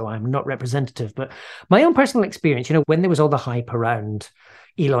one, so I'm not representative. But my own personal experience, when there was all the hype around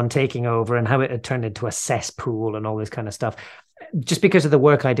Elon taking over and how it had turned into a cesspool and all this kind of stuff, just because of the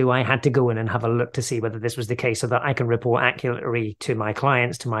work I do, I had to go in and have a look to see whether this was the case so that I can report accurately to my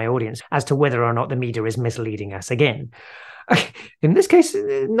clients, to my audience, as to whether or not the media is misleading us again. In this case,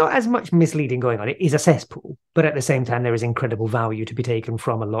 not as much misleading going on. It is a cesspool, but at the same time, there is incredible value to be taken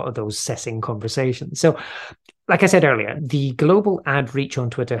from a lot of those cessing conversations. So, like I said earlier, the global ad reach on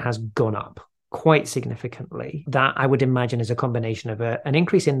Twitter has gone up quite significantly. That I would imagine is a combination of an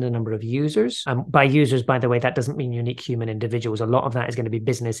increase in the number of users. By users, by the way, that doesn't mean unique human individuals. A lot of that is going to be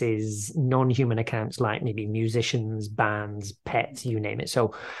businesses, non-human accounts like maybe musicians, bands, pets, you name it.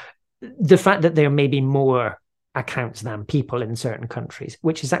 So the fact that there may be more accounts than people in certain countries,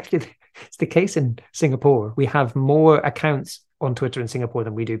 which is actually it's the case in Singapore. We have more accounts on Twitter in Singapore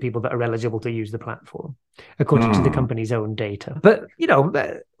than we do people that are eligible to use the platform, according to the company's own data. But,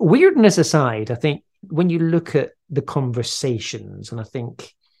 weirdness aside, I think when you look at the conversations, and I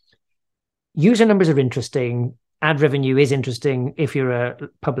think user numbers are interesting, ad revenue is interesting if you're a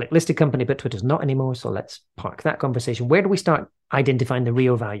public listed company, but Twitter's not anymore. So let's park that conversation. Where do we start identifying the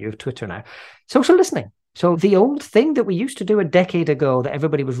real value of Twitter now? Social listening. So the old thing that we used to do a decade ago that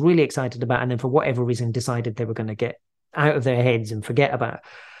everybody was really excited about, and then for whatever reason decided they were going to get out of their heads and forget about,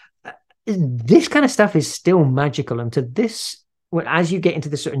 this kind of stuff is still magical. And to this, as you get into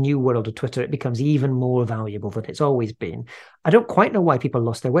this sort of new world of Twitter, it becomes even more valuable than it's always been. I don't quite know why people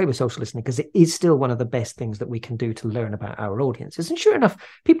lost their way with social listening, because it is still one of the best things that we can do to learn about our audiences. And sure enough,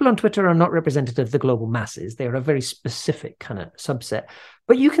 people on Twitter are not representative of the global masses. They're a very specific kind of subset,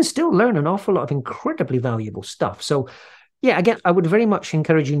 but you can still learn an awful lot of incredibly valuable stuff. So yeah, again, I would very much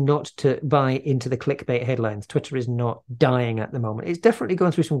encourage you not to buy into the clickbait headlines. Twitter is not dying at the moment. It's definitely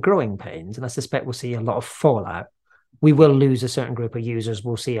going through some growing pains, and I suspect we'll see a lot of fallout. we will lose a certain group of users.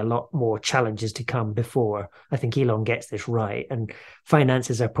 We'll see a lot more challenges to come before I think Elon gets this right. And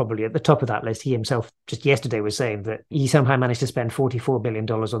finances are probably at the top of that list. He himself just yesterday was saying that he somehow managed to spend $44 billion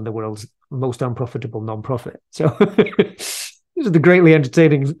on the world's most unprofitable nonprofit. So this is the greatly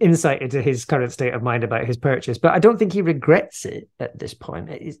entertaining insight into his current state of mind about his purchase. But I don't think he regrets it at this point.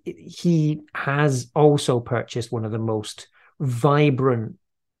 He has also purchased one of the most vibrant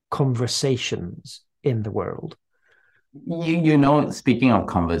conversations in the world. You know, speaking of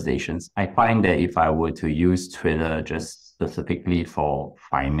conversations, I find that if I were to use Twitter just specifically for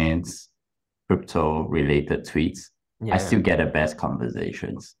finance, crypto related tweets, I still get the best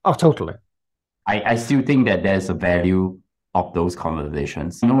conversations. Oh, totally. I still think that there's a value of those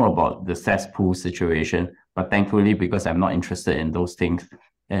conversations. I know about the cesspool situation, but thankfully, because I'm not interested in those things,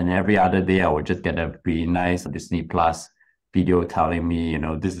 and every other day I would just get a pretty nice Disney Plus video telling me, you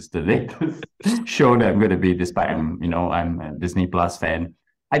know, this is the latest show that I'm going to be, despite I'm a Disney Plus fan.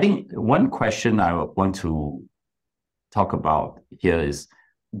 I think one question I want to talk about here is,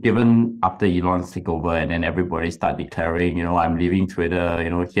 given after Elon's takeover and then everybody start declaring, I'm leaving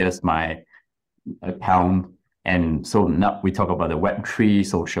Twitter, here's my account. And so now we talk about the Web3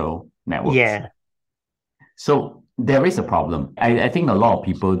 social networks. Yeah. So there is a problem. I think a lot of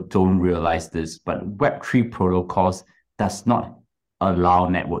people don't realize this, but Web3 protocols does not allow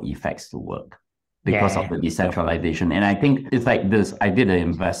network effects to work because of the decentralization. And I think it's like this. I did an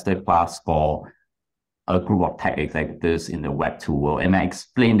investor class for a group of tech executives in the Web2 world, and I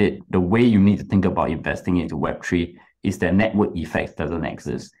explained it. The way you need to think about investing into Web3 is that network effects doesn't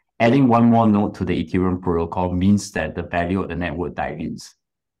exist. Adding one more node to the Ethereum protocol means that the value of the network dilutes.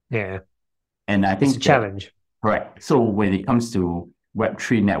 Yeah. And I think it's a challenge. Correct. So when it comes to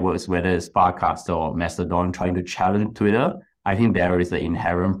Web3 networks, whether it's Sparkcaster or Mastodon trying to challenge Twitter, I think there is an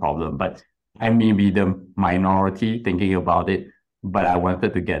inherent problem. But I may be the minority thinking about it, but I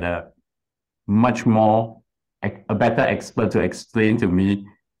wanted to get a better expert to explain to me,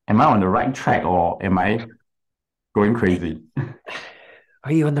 am I on the right track or am I going crazy?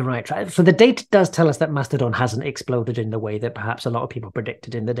 Are you on the right track? So the data does tell us that Mastodon hasn't exploded in the way that perhaps a lot of people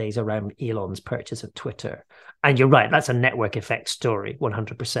predicted in the days around Elon's purchase of Twitter. And you're right, that's a network effect story,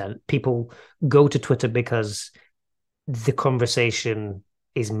 100%. People go to Twitter because the conversation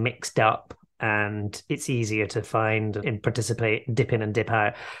is mixed up and it's easier to find and participate, dip in and dip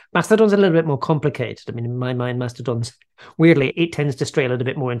out. Mastodon's a little bit more complicated. I mean, in my mind, Mastodon's, weirdly, it tends to stray a little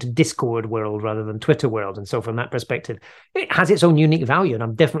bit more into Discord world rather than Twitter world. And so from that perspective, it has its own unique value. And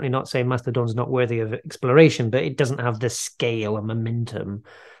I'm definitely not saying Mastodon's not worthy of exploration, but it doesn't have the scale and momentum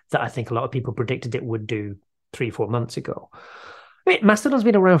that I think a lot of people predicted it would do 3-4 months ago. I mean, Mastodon's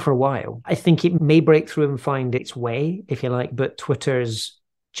been around for a while. I think it may break through and find its way, if you like, but Twitter's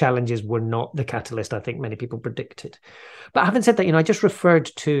challenges were not the catalyst I think many people predicted. But having said that, I just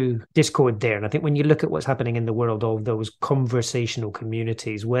referred to Discord there. And I think when you look at what's happening in the world of those conversational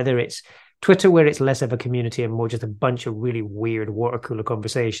communities, whether it's Twitter, where it's less of a community and more just a bunch of really weird water cooler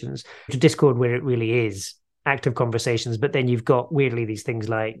conversations, to Discord, where it really is active conversations. But then you've got weirdly these things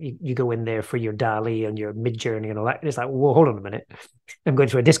like you go in there for your DALL-E and your Midjourney and all that. And it's like, well, hold on a minute. I'm going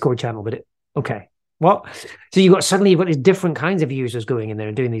to a Discord channel, but okay. What? So you've got these different kinds of users going in there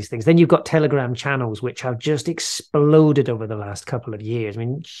and doing these things. Then you've got Telegram channels, which have just exploded over the last couple of years. I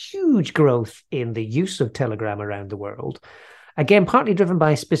mean, huge growth in the use of Telegram around the world. Again, partly driven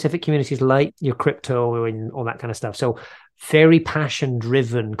by specific communities like your crypto and all that kind of stuff. So very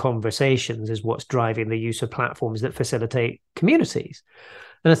passion-driven conversations is what's driving the use of platforms that facilitate communities.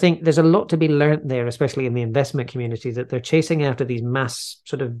 And I think there's a lot to be learned there, especially in the investment community, that they're chasing after these mass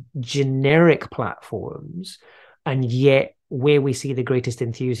sort of generic platforms. And yet where we see the greatest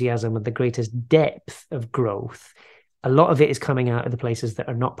enthusiasm and the greatest depth of growth, a lot of it is coming out of the places that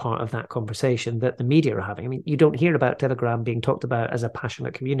are not part of that conversation that the media are having. I mean, you don't hear about Telegram being talked about as a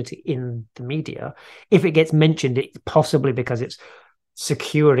passionate community in the media. If it gets mentioned, it's possibly because it's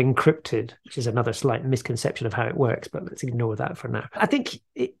secure encrypted, which is another slight misconception of how it works, but let's ignore that for now. I think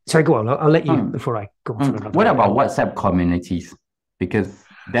sorry, go on. I'll let you before I go on for another. What about WhatsApp communities? Because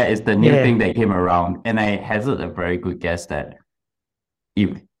that is the new thing that came around, and I hazard a very good guess that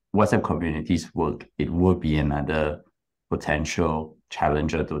if WhatsApp communities work, it would be another potential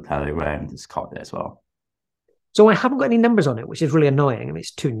challenger to Telegram and Discord as well. So I haven't got any numbers on it, which is really annoying. I mean,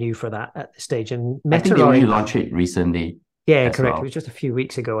 it's too new for that at this stage. And Meta, I think they only launched it recently. Yeah, correct. Well. It was just a few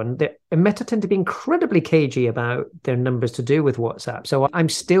weeks ago. And Meta tend to be incredibly cagey about their numbers to do with WhatsApp. So I'm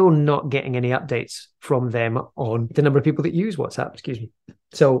still not getting any updates from them on the number of people that use WhatsApp,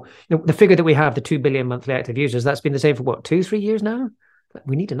 So the figure that we have, the 2 billion monthly active users, that's been the same for 2-3 years now?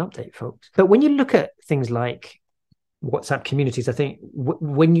 We need an update, folks. But when you look at things like WhatsApp communities. I think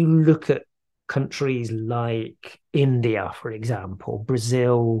when you look at countries like India, for example,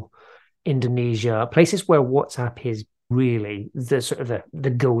 Brazil, Indonesia, places where WhatsApp is really the sort of the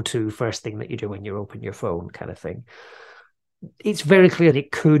go-to first thing that you do when you open your phone kind of thing. It's very clear that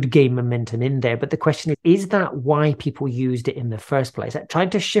it could gain momentum in there. But the question is that why people used it in the first place? Trying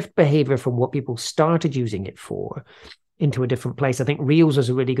to shift behavior from what people started using it for into a different place. I think Reels is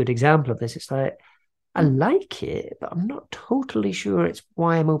a really good example of this. It's like, I like it, but I'm not totally sure it's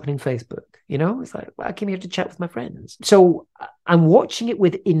why I'm opening Facebook. You know, it's like, well, I came here to chat with my friends. So I'm watching it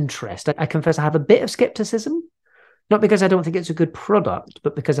with interest. I confess I have a bit of skepticism, not because I don't think it's a good product,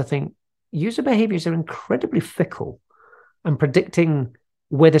 but because I think user behaviors are incredibly fickle. And predicting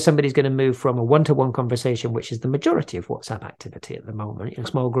whether somebody's going to move from a one-to-one conversation, which is the majority of WhatsApp activity at the moment, in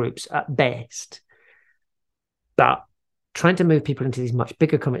small groups at best, but trying to move people into these much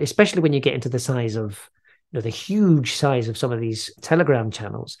bigger communities, especially when you get into the size of, the huge size of some of these Telegram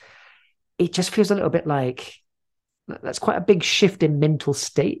channels, it just feels a little bit like that's quite a big shift in mental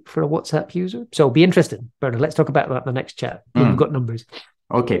state for a WhatsApp user. So it'll be interesting. Bernard, let's talk about that in the next chat when we've got numbers.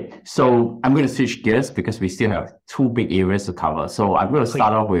 Okay, so I'm going to switch gears because we still have two big areas to cover. So I'm going to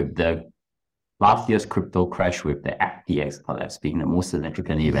start off with the last year's crypto crash with the FTX collapse being the most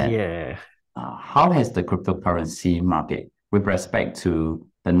significant event. Yeah. How has the cryptocurrency market with respect to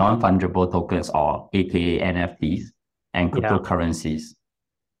the non-fungible tokens, or aka NFTs, and cryptocurrencies?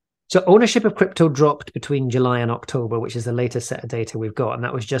 So ownership of crypto dropped between July and October, which is the latest set of data we've got. And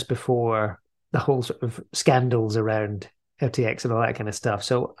that was just before the whole sort of scandals around FTX and all that kind of stuff.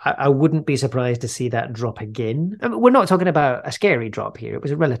 So I wouldn't be surprised to see that drop again. I mean, we're not talking about a scary drop here. It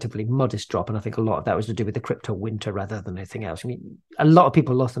was a relatively modest drop. And I think a lot of that was to do with the crypto winter rather than anything else. I mean, a lot of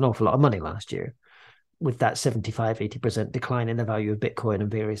people lost an awful lot of money last year with that 80% decline in the value of Bitcoin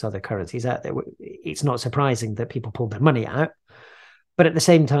and various other currencies out there. It's not surprising that people pulled their money out. But at the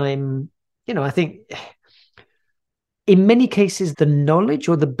same time, I think in many cases, the knowledge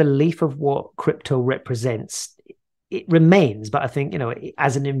or the belief of what crypto represents, it remains. But I think,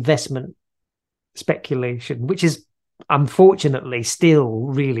 as an investment speculation, which is unfortunately still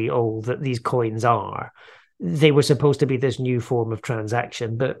really old that these coins are, they were supposed to be this new form of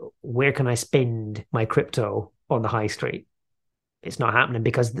transaction. But where can I spend my crypto on the high street? It's not happening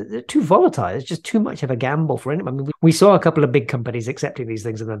because they're too volatile. It's just too much of a gamble for anyone. I mean, we saw a couple of big companies accepting these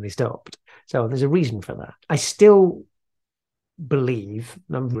things and then they stopped. So there's a reason for that. I still believe,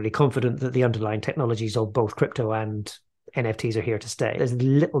 and I'm really confident that the underlying technologies of both crypto and NFTs are here to stay. There's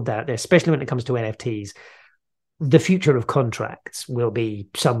little doubt there, especially when it comes to NFTs. The future of contracts will be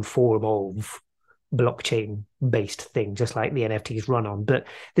some form of blockchain-based thing, just like the NFTs run on. But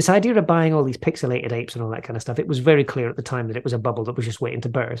this idea of buying all these pixelated apes and all that kind of stuff, it was very clear at the time that it was a bubble that was just waiting to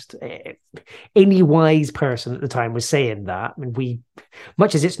burst. Any wise person at the time was saying that. I mean,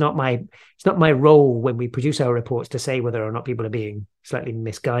 much as it's not my role when we produce our reports to say whether or not people are being slightly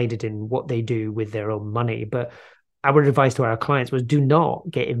misguided in what they do with their own money, but our advice to our clients was do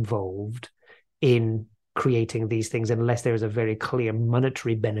not get involved in creating these things unless there is a very clear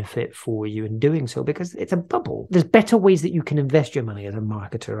monetary benefit for you in doing so, because it's a bubble. There's better ways that you can invest your money as a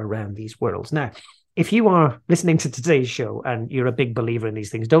marketer around these worlds. Now, if you are listening to today's show and you're a big believer in these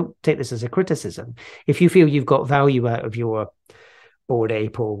things, don't take this as a criticism. If you feel you've got value out of your Bored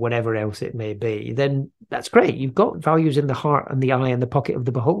Ape or whatever else it may be, then that's great. You've got values in the heart and the eye and the pocket of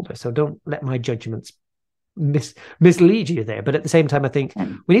the beholder. So don't let my judgments mislead you there. But at the same time, I think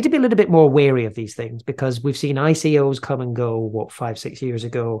we need to be a little bit more wary of these things, because we've seen ICOs come and go 5-6 years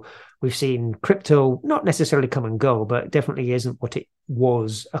ago. We've seen crypto not necessarily come and go, but definitely isn't what it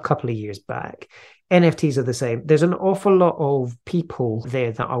was a couple of years back. NFTs are the same. There's an awful lot of people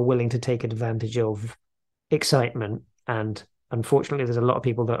there that are willing to take advantage of excitement, and unfortunately there's a lot of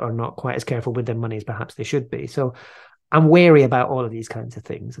people that are not quite as careful with their money as perhaps they should be. So I'm wary about all of these kinds of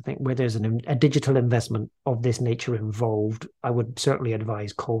things. I think where there's a digital investment of this nature involved, I would certainly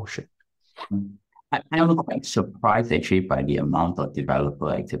advise caution. I'm quite surprised actually by the amount of developer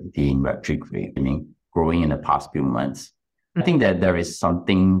activity in Web3 growing in the past few months. I think that there is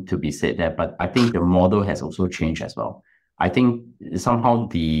something to be said there, but I think the model has also changed as well. I think somehow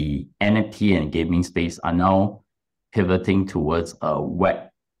the NFT and gaming space are now pivoting towards a Web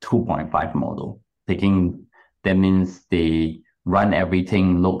 2.5 model. That means they run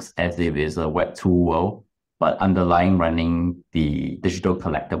everything, looks as if it's a Web 2 world, but underlying running the digital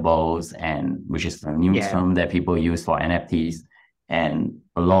collectibles, and which is the new term that people use for NFTs, and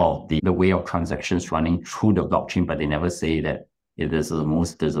a lot of the way of transactions running through the blockchain, but they never say that it is the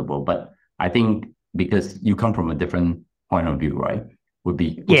most visible. But I think because you come from a different point of view, right, would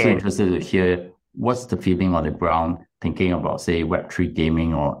be also interested to hear what's the feeling on the ground thinking about, say, Web3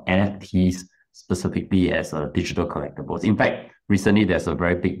 gaming or NFTs specifically as a digital collectibles. In fact, recently there's a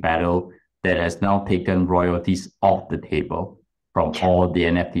very big battle that has now taken royalties off the table from all the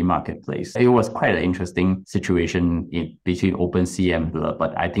NFT marketplace. It was quite an interesting situation between OpenSea and Blur,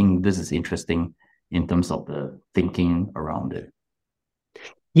 but I think this is interesting in terms of the thinking around it.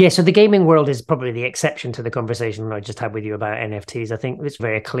 Yeah, so the gaming world is probably the exception to the conversation I just had with you about NFTs. I think it's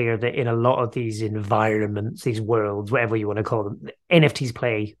very clear that in a lot of these environments, these worlds, whatever you want to call them, NFTs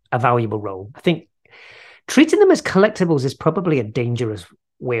play a valuable role. I think treating them as collectibles is probably a dangerous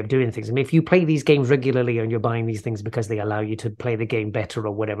way of doing things. I mean, if you play these games regularly and you're buying these things because they allow you to play the game better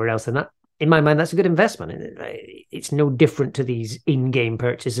or whatever else, then that, in my mind, that's a good investment. It's no different to these in-game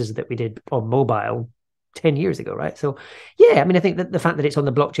purchases that we did on mobile 10 years ago, right? So yeah, I mean, I think that the fact that it's on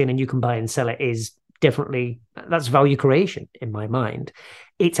the blockchain and you can buy and sell it is definitely, that's value creation in my mind.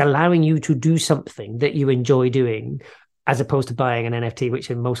 It's allowing you to do something that you enjoy doing as opposed to buying an NFT, which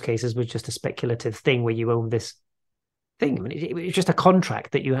in most cases was just a speculative thing where you own this thing. I mean, it was just a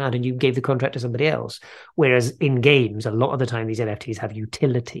contract that you had and you gave the contract to somebody else. Whereas in games, a lot of the time, these NFTs have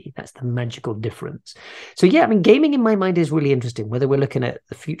utility. That's the magical difference. So yeah, I mean, gaming in my mind is really interesting, whether we're looking at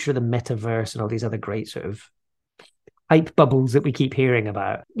the future of the metaverse and all these other great sort of hype bubbles that we keep hearing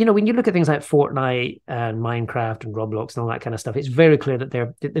about. You know, when you look at things like Fortnite and Minecraft and Roblox and all that kind of stuff, it's very clear that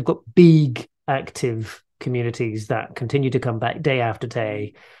they've got big active communities that continue to come back day after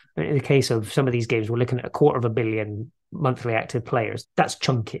day. In the case of some of these games, we're looking at 250 million monthly active players. That's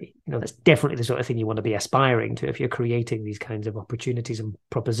chunky. You know, that's definitely the sort of thing you want to be aspiring to if you're creating these kinds of opportunities and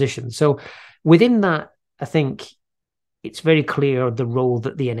propositions. So within that, I think it's very clear the role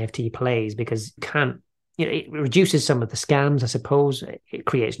that the NFT plays, because it reduces some of the scams, I suppose. It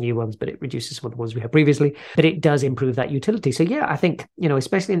creates new ones, but it reduces some of the ones we had previously. But it does improve that utility. So yeah, I think,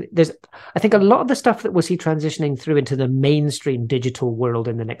 especially I think a lot of the stuff that we'll see transitioning through into the mainstream digital world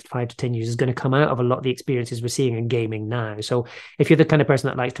in the next 5 to 10 years is going to come out of a lot of the experiences we're seeing in gaming now. So if you're the kind of person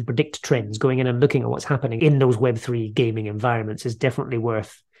that likes to predict trends, going in and looking at what's happening in those Web3 gaming environments is definitely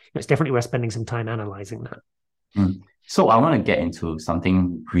worth spending some time analyzing that. So I want to get into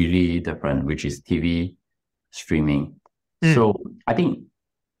something really different, which is TV streaming. So I think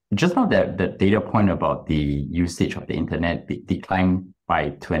just now that the data point about the usage of the internet declined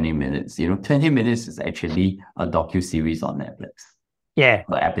by 20 minutes. 20 minutes is actually a docu-series on Netflix. Yeah.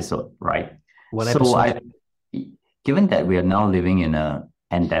 Per episode, right? One episode. Given that we are now living in a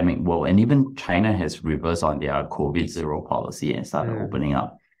pandemic world, and even China has reversed on their COVID zero policy and started opening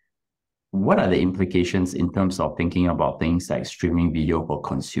up, what are the implications in terms of thinking about things like streaming video for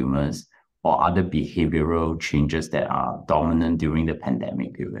consumers or other behavioral changes that are dominant during the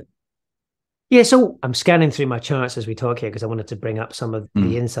pandemic period? Yeah, so I'm scanning through my charts as we talk here because I wanted to bring up some of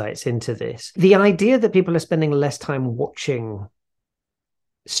the insights into this. The idea that people are spending less time watching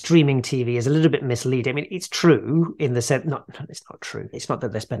streaming TV is a little bit misleading. I mean, it's true in the sense, it's not true. It's not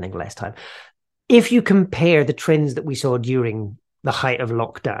that they're spending less time. If you compare the trends that we saw during the height of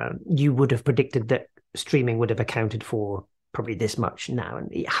lockdown, you would have predicted that streaming would have accounted for probably this much now,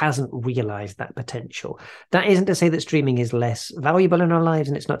 and it hasn't realized that potential. That isn't to say that streaming is less valuable in our lives,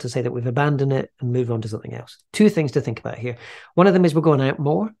 and it's not to say that we've abandoned it and moved on to something else. Two things to think about here. One of them is we're going out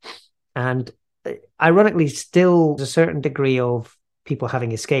more, and ironically, still a certain degree of people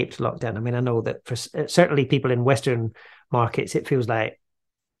having escaped lockdown. I mean, I know that for certainly people in Western markets, it feels like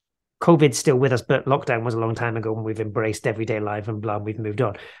COVID's still with us, but lockdown was a long time ago and we've embraced everyday life and blah, we've moved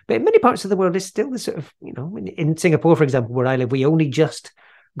on. But in many parts of the world, it's still the sort of, in Singapore, for example, where I live, we only just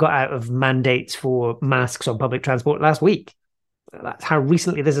got out of mandates for masks on public transport last week. That's how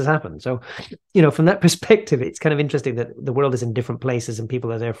recently this has happened. So, from that perspective, it's kind of interesting that the world is in different places and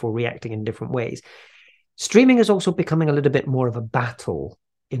people are therefore reacting in different ways. Streaming is also becoming a little bit more of a battle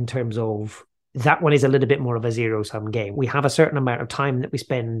in terms of that one is a little bit more of a zero-sum game. We have a certain amount of time that we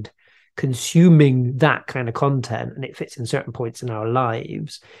spend consuming that kind of content, and it fits in certain points in our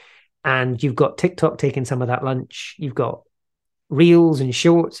lives. And you've got TikTok taking some of that lunch. You've got Reels and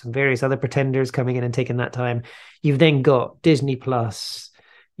Shorts and various other pretenders coming in and taking that time. You've then got Disney Plus.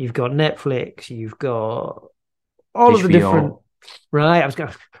 You've got Netflix. You've got all of the different. Right, I was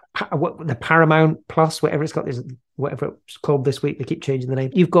going the Paramount Plus, whatever it's got, whatever it's called this week. They keep changing the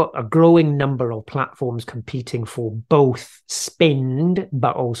name. You've got a growing number of platforms competing for both spend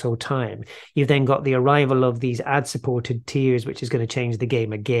but also time. You've then got the arrival of these ad-supported tiers, which is going to change the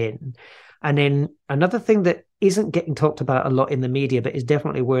game again. And then another thing that isn't getting talked about a lot in the media, but is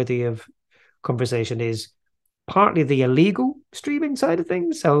definitely worthy of conversation, is partly the illegal streaming side of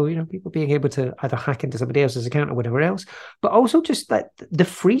things. So, people being able to either hack into somebody else's account or whatever else, but also just that the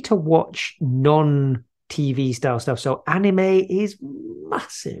free to watch TV style stuff. So anime is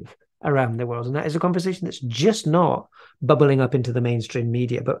massive around the world. And that is a conversation that's just not bubbling up into the mainstream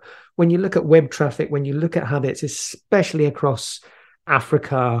media. But when you look at web traffic, when you look at habits, especially across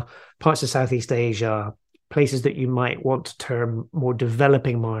Africa, parts of Southeast Asia, places that you might want to term more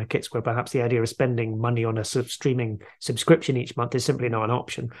developing markets, where perhaps the idea of spending money on a streaming subscription each month is simply not an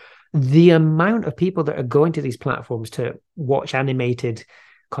option. The amount of people that are going to these platforms to watch animated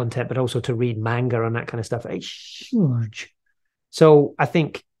content, but also to read manga and that kind of stuff, is huge. So I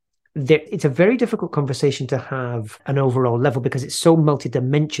think it's a very difficult conversation to have an overall level because it's so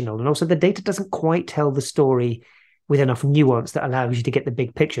multidimensional. And also the data doesn't quite tell the story with enough nuance that allows you to get the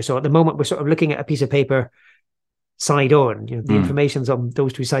big picture. So at the moment, we're sort of looking at a piece of paper side on, the information's on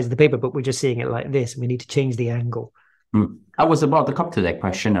those two sides of the paper, but we're just seeing it like this, and we need to change the angle. I was about to come to that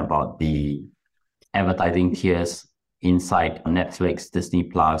question about the advertising tiers inside Netflix, Disney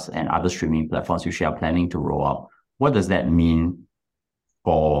Plus, and other streaming platforms which you are planning to roll out. What does that mean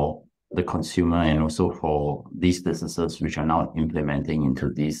for the consumer and also for these businesses which are now implementing into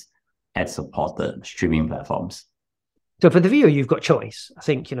these ad-supported streaming platforms? So for the viewer, you've got choice. I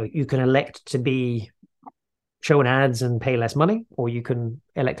think, you can elect to be shown ads and pay less money, or you can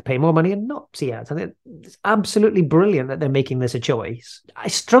elect to pay more money and not see ads. I think it's absolutely brilliant that they're making this a choice. I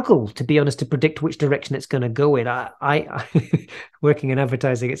struggle, to be honest, to predict which direction it's going to go in. I working in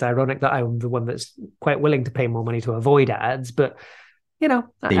advertising, it's ironic that I'm the one that's quite willing to pay more money to avoid ads, but I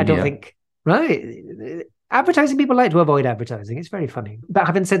don't think, right? Advertising people like to avoid advertising. It's very funny. But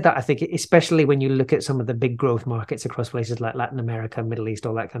having said that, I think especially when you look at some of the big growth markets across places like Latin America, Middle East,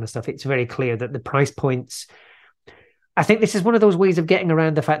 all that kind of stuff, it's very clear that the price points, I think this is one of those ways of getting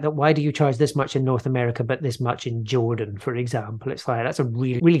around the fact that why do you charge this much in North America, but this much in Jordan, for example? It's like, that's a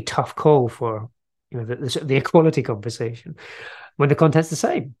really, really tough call for the equality conversation when the content's the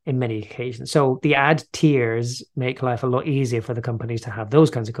same in many occasions. So the ad tiers make life a lot easier for the companies to have those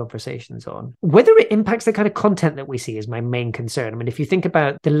kinds of conversations on. Whether it impacts the kind of content that we see is my main concern. I mean, if you think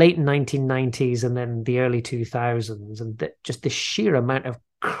about the late 1990s and then the early 2000s and just the sheer amount of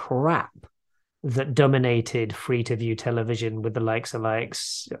crap that dominated free-to-view television with the likes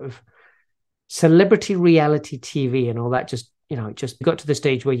of celebrity reality TV and all that, just got to the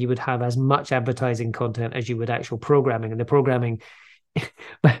stage where you would have as much advertising content as you would actual programming. And the programming,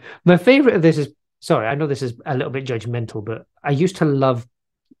 my favorite of this is, sorry, I know this is a little bit judgmental, but I used to love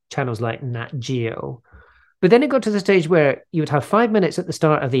channels like Nat Geo. But then it got to the stage where you would have 5 minutes at the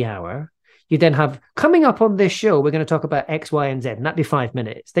start of the hour. You then have, coming up on this show, we're going to talk about X, Y, and Z, and that'd be 5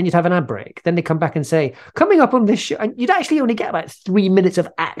 minutes. Then you'd have an ad break. Then they come back and say, coming up on this show, and you'd actually only get about 3 minutes of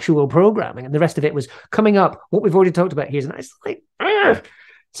actual programming, and the rest of it was coming up, what we've already talked about here. And it's like, ugh.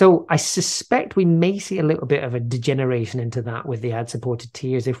 So I suspect we may see a little bit of a degeneration into that with the ad-supported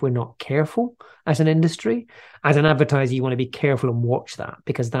tiers if we're not careful as an industry. As an advertiser, you want to be careful and watch that,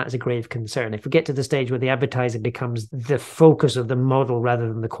 because that's a grave concern. If we get to the stage where the advertiser becomes the focus of the model rather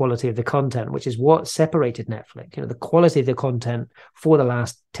than the quality of the content, which is what separated Netflix. The quality of the content for the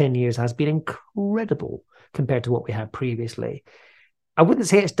last 10 years has been incredible compared to what we had previously. I wouldn't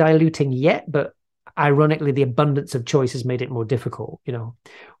say it's diluting yet, but ironically, the abundance of choice has made it more difficult.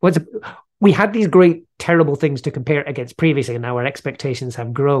 We had these great, terrible things to compare it against previously, and now our expectations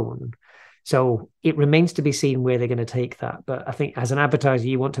have grown. So it remains to be seen where they're going to take that. But I think as an advertiser,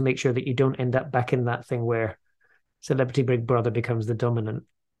 you want to make sure that you don't end up back in that thing where Celebrity Big Brother becomes the dominant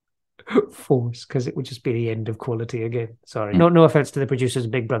force, because it would just be the end of quality again. Sorry. No offense to the producers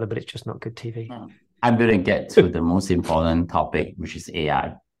of Big Brother, but it's just not good TV. I'm going to get to the most important topic, which is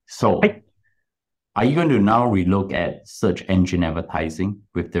AI. So are you going to now relook at search engine advertising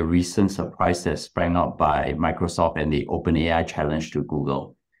with the recent surprise that sprang up by Microsoft and the OpenAI challenge to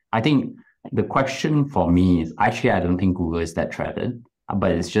Google? I think the question for me is, actually, I don't think Google is that threatened,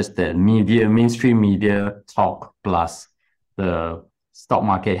 but it's just the mainstream media talk plus the stock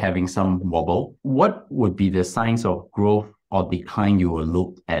market having some wobble. What would be the signs of growth or decline you will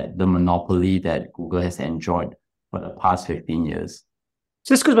look at the monopoly that Google has enjoyed for the past 15 years?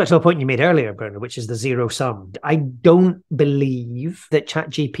 So this goes back to a point you made earlier, Bernard, which is the zero sum. I don't believe that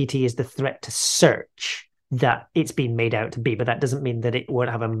ChatGPT is the threat to search that it's been made out to be, but that doesn't mean that it won't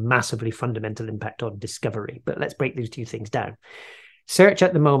have a massively fundamental impact on discovery. But let's break these two things down. Search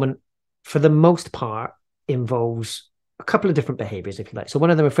at the moment, for the most part, involves a couple of different behaviors, if you like. So one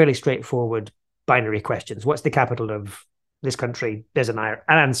of them are fairly straightforward binary questions. What's the capital of this country? There's an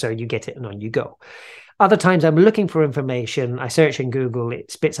answer, you get it, and on you go. Other times I'm looking for information. I search in Google, it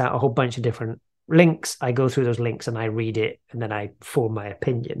spits out a whole bunch of different links. I go through those links and I read it, and then I form my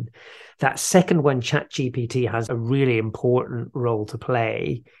opinion. That second one, ChatGPT, has a really important role to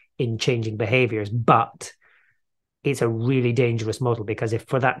play in changing behaviors, but it's a really dangerous model, because if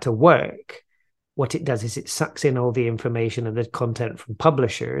for that to work, what it does is it sucks in all the information and the content from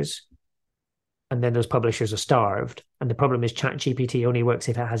publishers, and then those publishers are starved. And the problem is ChatGPT only works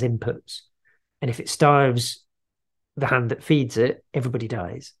if it has inputs. And if it starves the hand that feeds it, everybody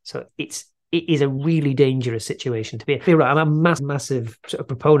dies. So it is a really dangerous situation to be in. You're right, I'm a massive sort of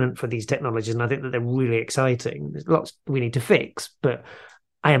proponent for these technologies, and I think that they're really exciting. There's lots we need to fix, but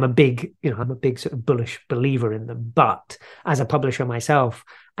I'm a big sort of bullish believer in them. But as a publisher myself,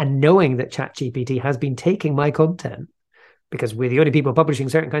 and knowing that ChatGPT has been taking my content, because we're the only people publishing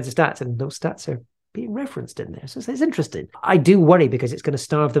certain kinds of stats, and those stats are being referenced in there. So it's interesting. I do worry, because it's going to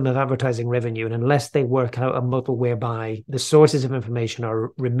starve them of advertising revenue. And unless they work out a model whereby the sources of information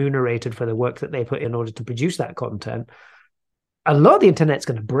are remunerated for the work that they put in order to produce that content, a lot of the internet's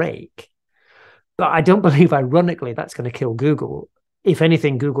going to break. But I don't believe, ironically, that's going to kill Google. If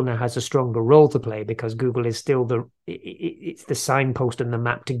anything, Google now has a stronger role to play, because Google is still it's the signpost and the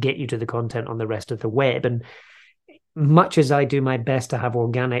map to get you to the content on the rest of the web. And much as I do my best to have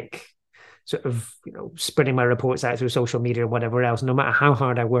organic sort of, spreading my reports out through social media and whatever else, no matter how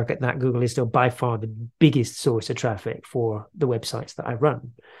hard I work at that, Google is still by far the biggest source of traffic for the websites that I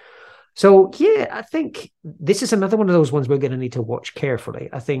run. So yeah, I think this is another one of those ones we're going to need to watch carefully.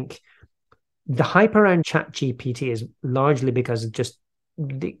 I think the hype around ChatGPT is largely because of just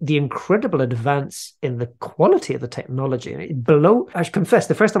the incredible advance in the quality of the technology. I confess,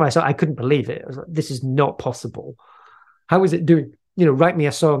 the first time I saw it, I couldn't believe it. I was like, this is not possible. How is it doing? Write me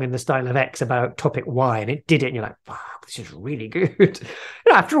a song in the style of X about topic Y, and it did it. And you're like, wow, this is really good.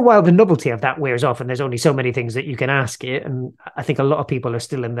 After a while, the novelty of that wears off, and there's only so many things that you can ask it. And I think a lot of people are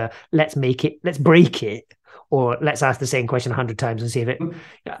still in the let's break it, or let's ask the same question 100 times and see if it.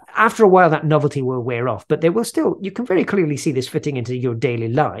 After a while, that novelty will wear off, but there will still, you can very clearly see this fitting into your daily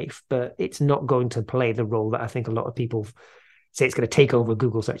life, but it's not going to play the role that I think a lot of people say it's going to take over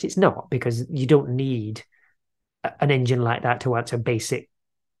Google search. It's not, because you don't need an engine like that to answer basic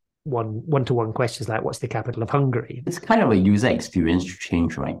one-to-one questions like what's the capital of Hungary. It's kind of a user experience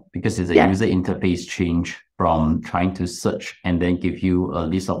change, right? Because it's a user interface change from trying to search and then give you a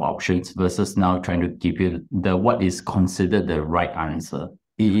list of options versus now trying to give you what is considered the right answer.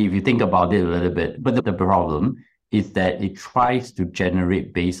 If you think about it a little bit, but the problem is that it tries to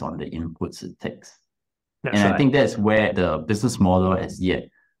generate based on the inputs it takes. That's right. I think that's where the business model has yet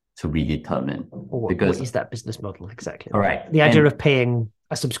to be determined. What is that business model exactly? All right. The idea of paying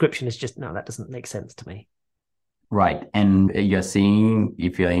a subscription is just, no, that doesn't make sense to me. Right. And you're seeing,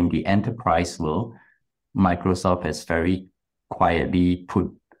 if you're in the enterprise world, Microsoft has very quietly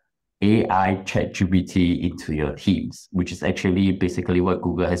put AI ChatGPT into your teams, which is actually basically what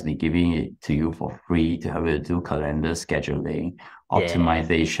Google has been giving it to you for free to help you do calendar scheduling,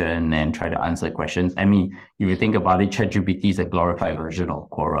 optimization, and try to answer questions. I mean, if you think about it, ChatGPT is a glorified version of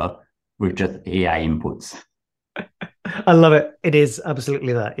Quora with just AI inputs. I love it. It is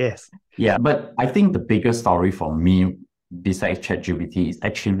absolutely that, yes. Yeah, but I think the bigger story for me, besides ChatGPT, is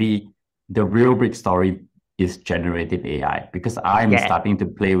actually the real big story is generative AI, because I'm starting to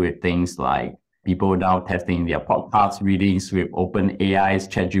play with things like people now testing their podcast readings with OpenAI's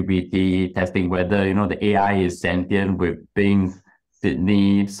ChatGPT, testing whether, the AI is sentient with Bing,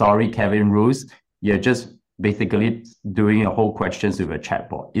 Sydney, sorry, Kevin Roos. You're just basically doing a whole questions with a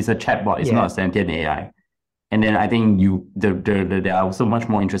chatbot. It's a chatbot. It's not a sentient AI. And then I think there are also much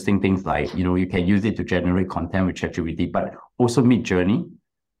more interesting things like, you can use it to generate content with ChatGPT, but also Midjourney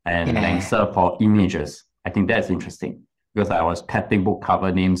and Lancer for images. I think that's interesting because I was tapping book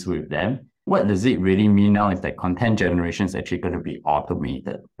cover names with them. What does it really mean now is that content generation is actually going to be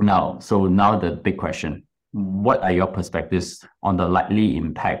automated. Now the big question, what are your perspectives on the likely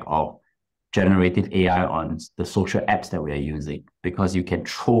impact of generative AI on the social apps that we are using? Because you can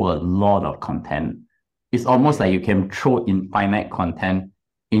throw a lot of content. It's almost like you can throw infinite content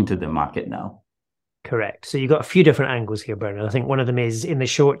into the market now. Correct. So you've got a few different angles here, Bernard. I think one of them is in the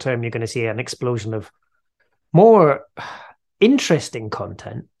short term, you're going to see an explosion of more interesting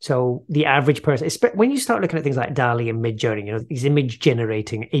content. So the average person, when you start looking at things like DALL-E and Midjourney, these image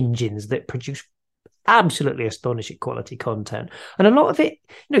generating engines that produce absolutely astonishing quality content. And a lot of it,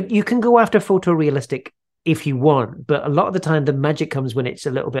 you can go after photorealistic if you want, but a lot of the time the magic comes when it's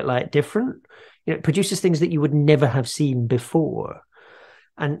a little bit like different. It produces things that you would never have seen before.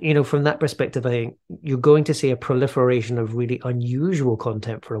 And, from that perspective, I think you're going to see a proliferation of really unusual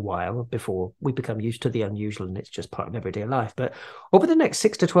content for a while before we become used to the unusual and it's just part of everyday life. But over the next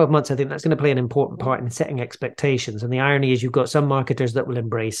 6 to 12 months, I think that's going to play an important part in setting expectations. And the irony is you've got some marketers that will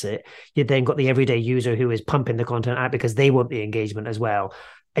embrace it. You've then got the everyday user who is pumping the content out because they want the engagement as well.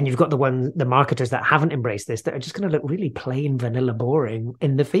 And you've got the marketers that haven't embraced this that are just going to look really plain, vanilla, boring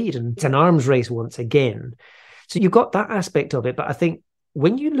in the feed. And it's an arms race once again. So you've got that aspect of it. But I think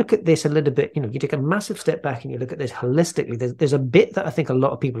when you look at this a little bit, you take a massive step back and you look at this holistically, there's a bit that I think a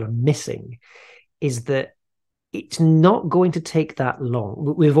lot of people are missing, is that it's not going to take that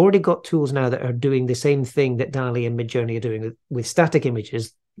long. We've already got tools now that are doing the same thing that DALL-E and Midjourney are doing with static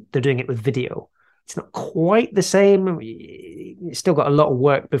images. They're doing it with video. It's not quite the same. It's still got a lot of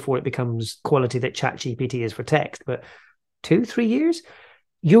work before it becomes quality that ChatGPT is for text. But 2-3 years,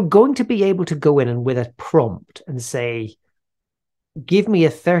 you're going to be able to go in and with a prompt and say, give me a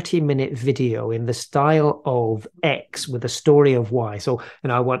 30-minute video in the style of X with a story of Y. So,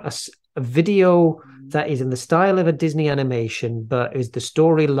 I want a video that is in the style of a Disney animation, but is the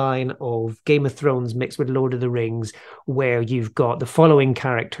storyline of Game of Thrones mixed with Lord of the Rings, where you've got the following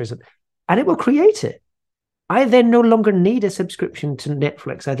characters, and it will create it. I then no longer need a subscription to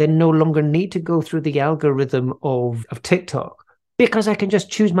Netflix. I then no longer need to go through the algorithm of TikTok, because I can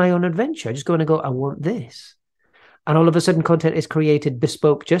just choose my own adventure. I just go in and go, I want this. And all of a sudden content is created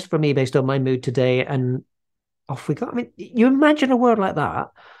bespoke just for me based on my mood today. And off we go. I mean, you imagine a world like that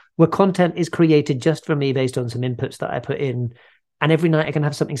where content is created just for me based on some inputs that I put in. And every night I can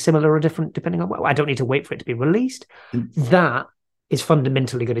have something similar or different depending on what I don't need to wait for it to be released. That is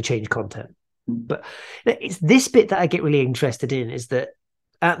fundamentally going to change content. But it's this bit that I get really interested in, is that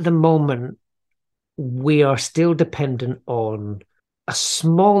at the moment, we are still dependent on a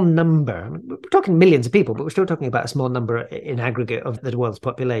small number. We're talking millions of people, but we're still talking about a small number in aggregate of the world's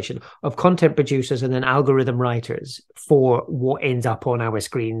population of content producers and then algorithm writers for what ends up on our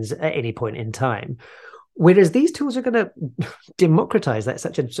screens at any point in time. Whereas these tools are going to democratize, that's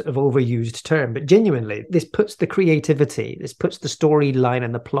such a sort of overused term, but genuinely, this puts the creativity, this puts the storyline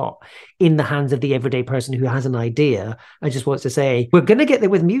and the plot in the hands of the everyday person who has an idea and just wants to say, we're going to get there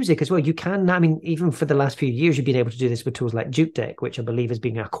with music as well. You can, even for the last few years, you've been able to do this with tools like Juke Deck, which I believe is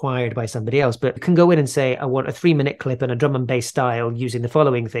being acquired by somebody else, but you can go in and say, I want a 3-minute clip in a drum and bass style using the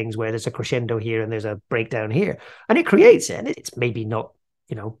following things, where there's a crescendo here and there's a breakdown here. And it creates it. And it's maybe not,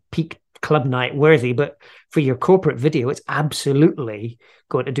 peak club night worthy, but for your corporate video, it's absolutely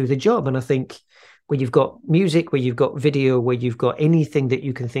going to do the job. And I think where you've got music, where you've got video, where you've got anything that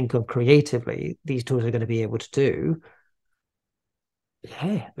you can think of creatively, these tools are going to be able to do.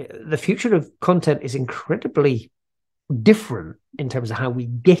 Yeah, the future of content is incredibly different in terms of how we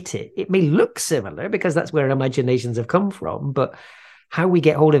get it. It may look similar because that's where imaginations have come from, but how we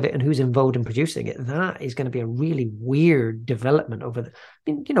get hold of it and who's involved in producing it, that is going to be a really weird development over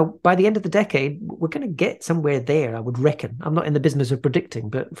by the end of the decade, we're going to get somewhere there, I would reckon. I'm not in the business of predicting,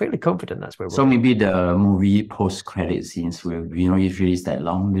 but fairly confident that's where we're So maybe the movie post-credit scenes will, usually it's that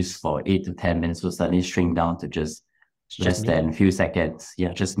long list for 8 to 10 minutes will suddenly shrink down to just less than a few seconds.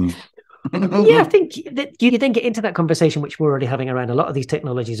 Yeah, just me. Yeah, I think that you then get into that conversation, which we're already having around a lot of these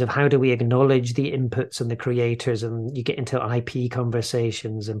technologies, of how do we acknowledge the inputs and the creators, and you get into IP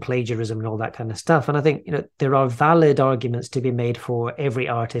conversations and plagiarism and all that kind of stuff. And I think, there are valid arguments to be made for every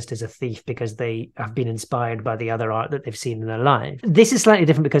artist is a thief because they have been inspired by the other art that they've seen in their life. This is slightly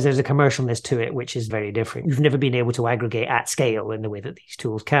different because there's a commercialness to it, which is very different. You've never been able to aggregate at scale in the way that these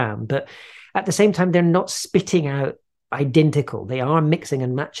tools can. But at the same time, they're not spitting out identical. They are mixing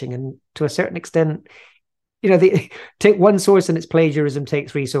and matching, and to a certain extent, they take one source and it's plagiarism, take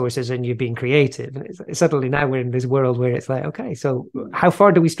 3 sources and you've been creative. And suddenly now we're in this world where it's like, okay, so how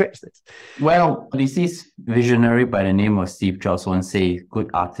far do we stretch this? Well, this visionary by the name of Steve Jobs once say, good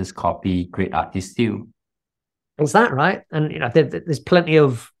artists copy, great artists steal. Is that right? And there's plenty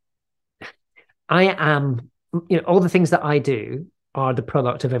of all the things that I do are the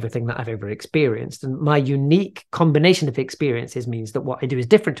product of everything that I've ever experienced. And my unique combination of experiences means that what I do is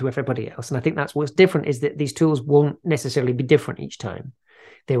different to everybody else. And I think that's what's different, is that these tools won't necessarily be different each time.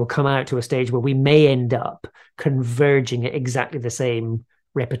 They will come out to a stage where we may end up converging at exactly the same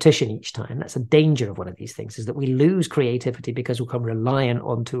repetition each time. That's a danger of one of these things, is that we lose creativity because we become reliant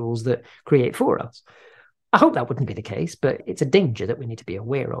on tools that create for us. I hope that wouldn't be the case, but it's a danger that we need to be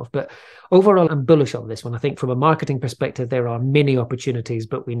aware of. But overall, I'm bullish on this one. I think from a marketing perspective, there are many opportunities,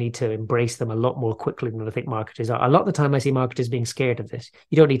 but we need to embrace them a lot more quickly than I think marketers are. A lot of the time I see marketers being scared of this.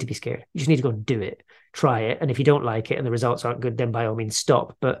 You don't need to be scared. You just need to go and do it. Try it. And if you don't like it and the results aren't good, then by all means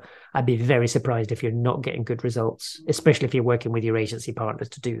stop. But I'd be very surprised if you're not getting good results, especially if you're working with your agency partners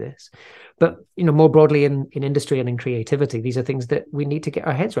to do this. But, more broadly in industry and in creativity, these are things that we need to get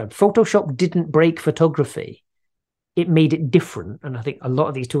our heads around. Photoshop didn't break photography. It made it different. And I think a lot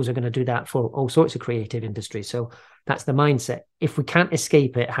of these tools are going to do that for all sorts of creative industries. So that's the mindset. If we can't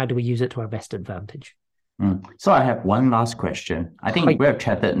escape it, how do we use it to our best advantage? So I have one last question. I think we have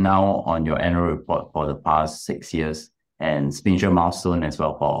chatted now on your annual report for the past 6 years, and it's been a milestone as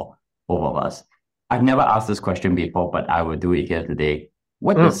well for both of us. I've never asked this question before, but I will do it here today.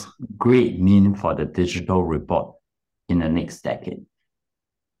 What does great mean for the digital report in the next decade?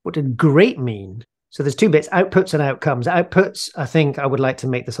 What did great mean? So there's two bits, outputs and outcomes. Outputs, I think I would like to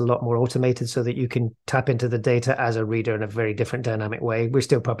make this a lot more automated so that you can tap into the data as a reader in a very different dynamic way. We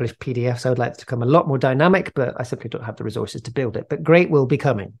still publish PDFs. I would like it to become a lot more dynamic, but I simply don't have the resources to build it. But great will be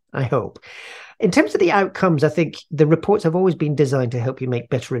coming, I hope. In terms of the outcomes, I think the reports have always been designed to help you make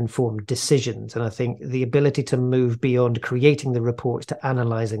better informed decisions. And I think the ability to move beyond creating the reports to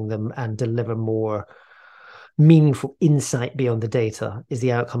analyzing them and deliver more meaningful insight beyond the data is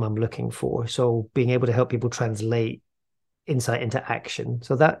the outcome I'm looking for. So being able to help people translate insight into action.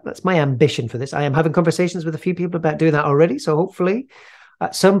 So that's my ambition for this. I am having conversations with a few people about doing that already. So hopefully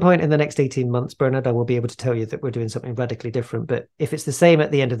at some point in the next 18 months, Bernard, I will be able to tell you that we're doing something radically different. But if it's the same at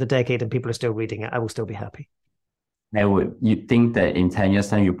the end of the decade and people are still reading it, I will still be happy. You think that in 10 years'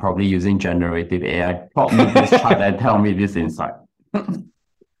 time, you're probably using generative AI, plot me this chart and tell me this insight.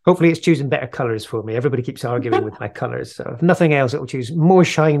 Hopefully it's choosing better colors for me. Everybody keeps arguing with my colors. So if nothing else, it will choose more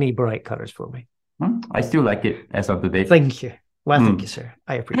shiny, bright colors for me. I still like it as of today. Thank you. Well, thank you, sir.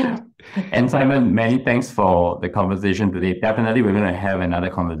 I appreciate it. And Simon, many thanks for the conversation today. Definitely, we're going to have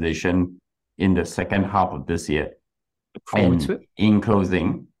another conversation in the second half of this year. And in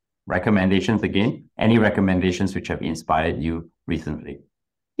closing, recommendations again. Any recommendations which have inspired you recently?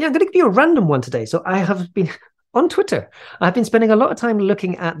 Yeah, I'm going to give you a random one today. So I have been... on Twitter, I've been spending a lot of time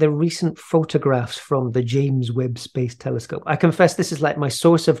looking at the recent photographs from the James Webb Space Telescope. I confess this is like my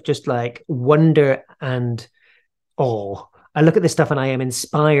source of just like wonder and awe. I look at this stuff and I am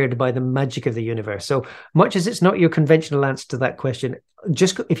inspired by the magic of the universe. So much as it's not your conventional answer to that question,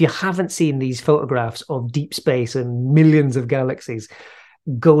 just if you haven't seen these photographs of deep space and millions of galaxies,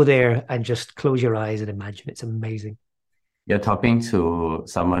 go there and just close your eyes and imagine. It's amazing. You're talking to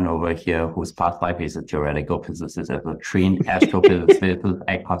someone over here whose past life is a theoretical physicist, as a trained astrophysicist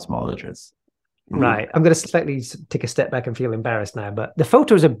and cosmologist. Right. I'm going to slightly take a step back and feel embarrassed now, but the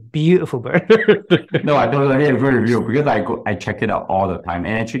photos are beautiful, Bert. No, I totally agree with you because I check it out all the time.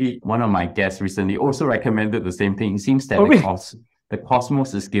 And actually, one of my guests recently also recommended the same thing. It seems that the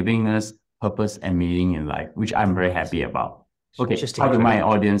cosmos is giving us purpose and meaning in life, which I'm very happy about. Okay, how do my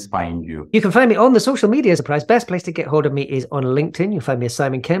audience find you? You can find me on the social media, surprise. Best place to get hold of me is on LinkedIn. You'll find me as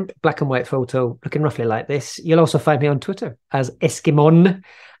Simon Kemp, black and white photo, looking roughly like this. You'll also find me on Twitter as Eskimon.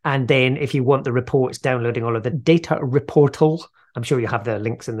 And then if you want the reports, downloading all of the Data Reportal, I'm sure you have the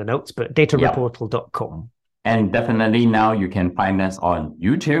links in the notes, but datareportal.com. And definitely now you can find us on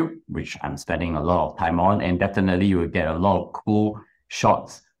YouTube, which I'm spending a lot of time on. And definitely you will get a lot of cool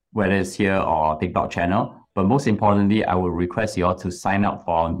shots, whether it's here or TikTok channel. But most importantly, I will request you all to sign up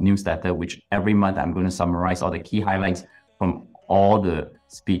for our newsletter, which every month I'm going to summarize all the key highlights from all the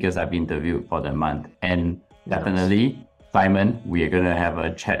speakers I've interviewed for the month. And definitely, Simon, we are going to have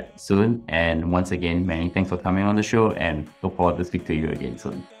a chat soon. And once again, many thanks for coming on the show and look forward to speak to you again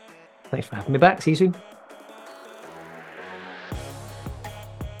soon. Thanks for having me back. See you soon.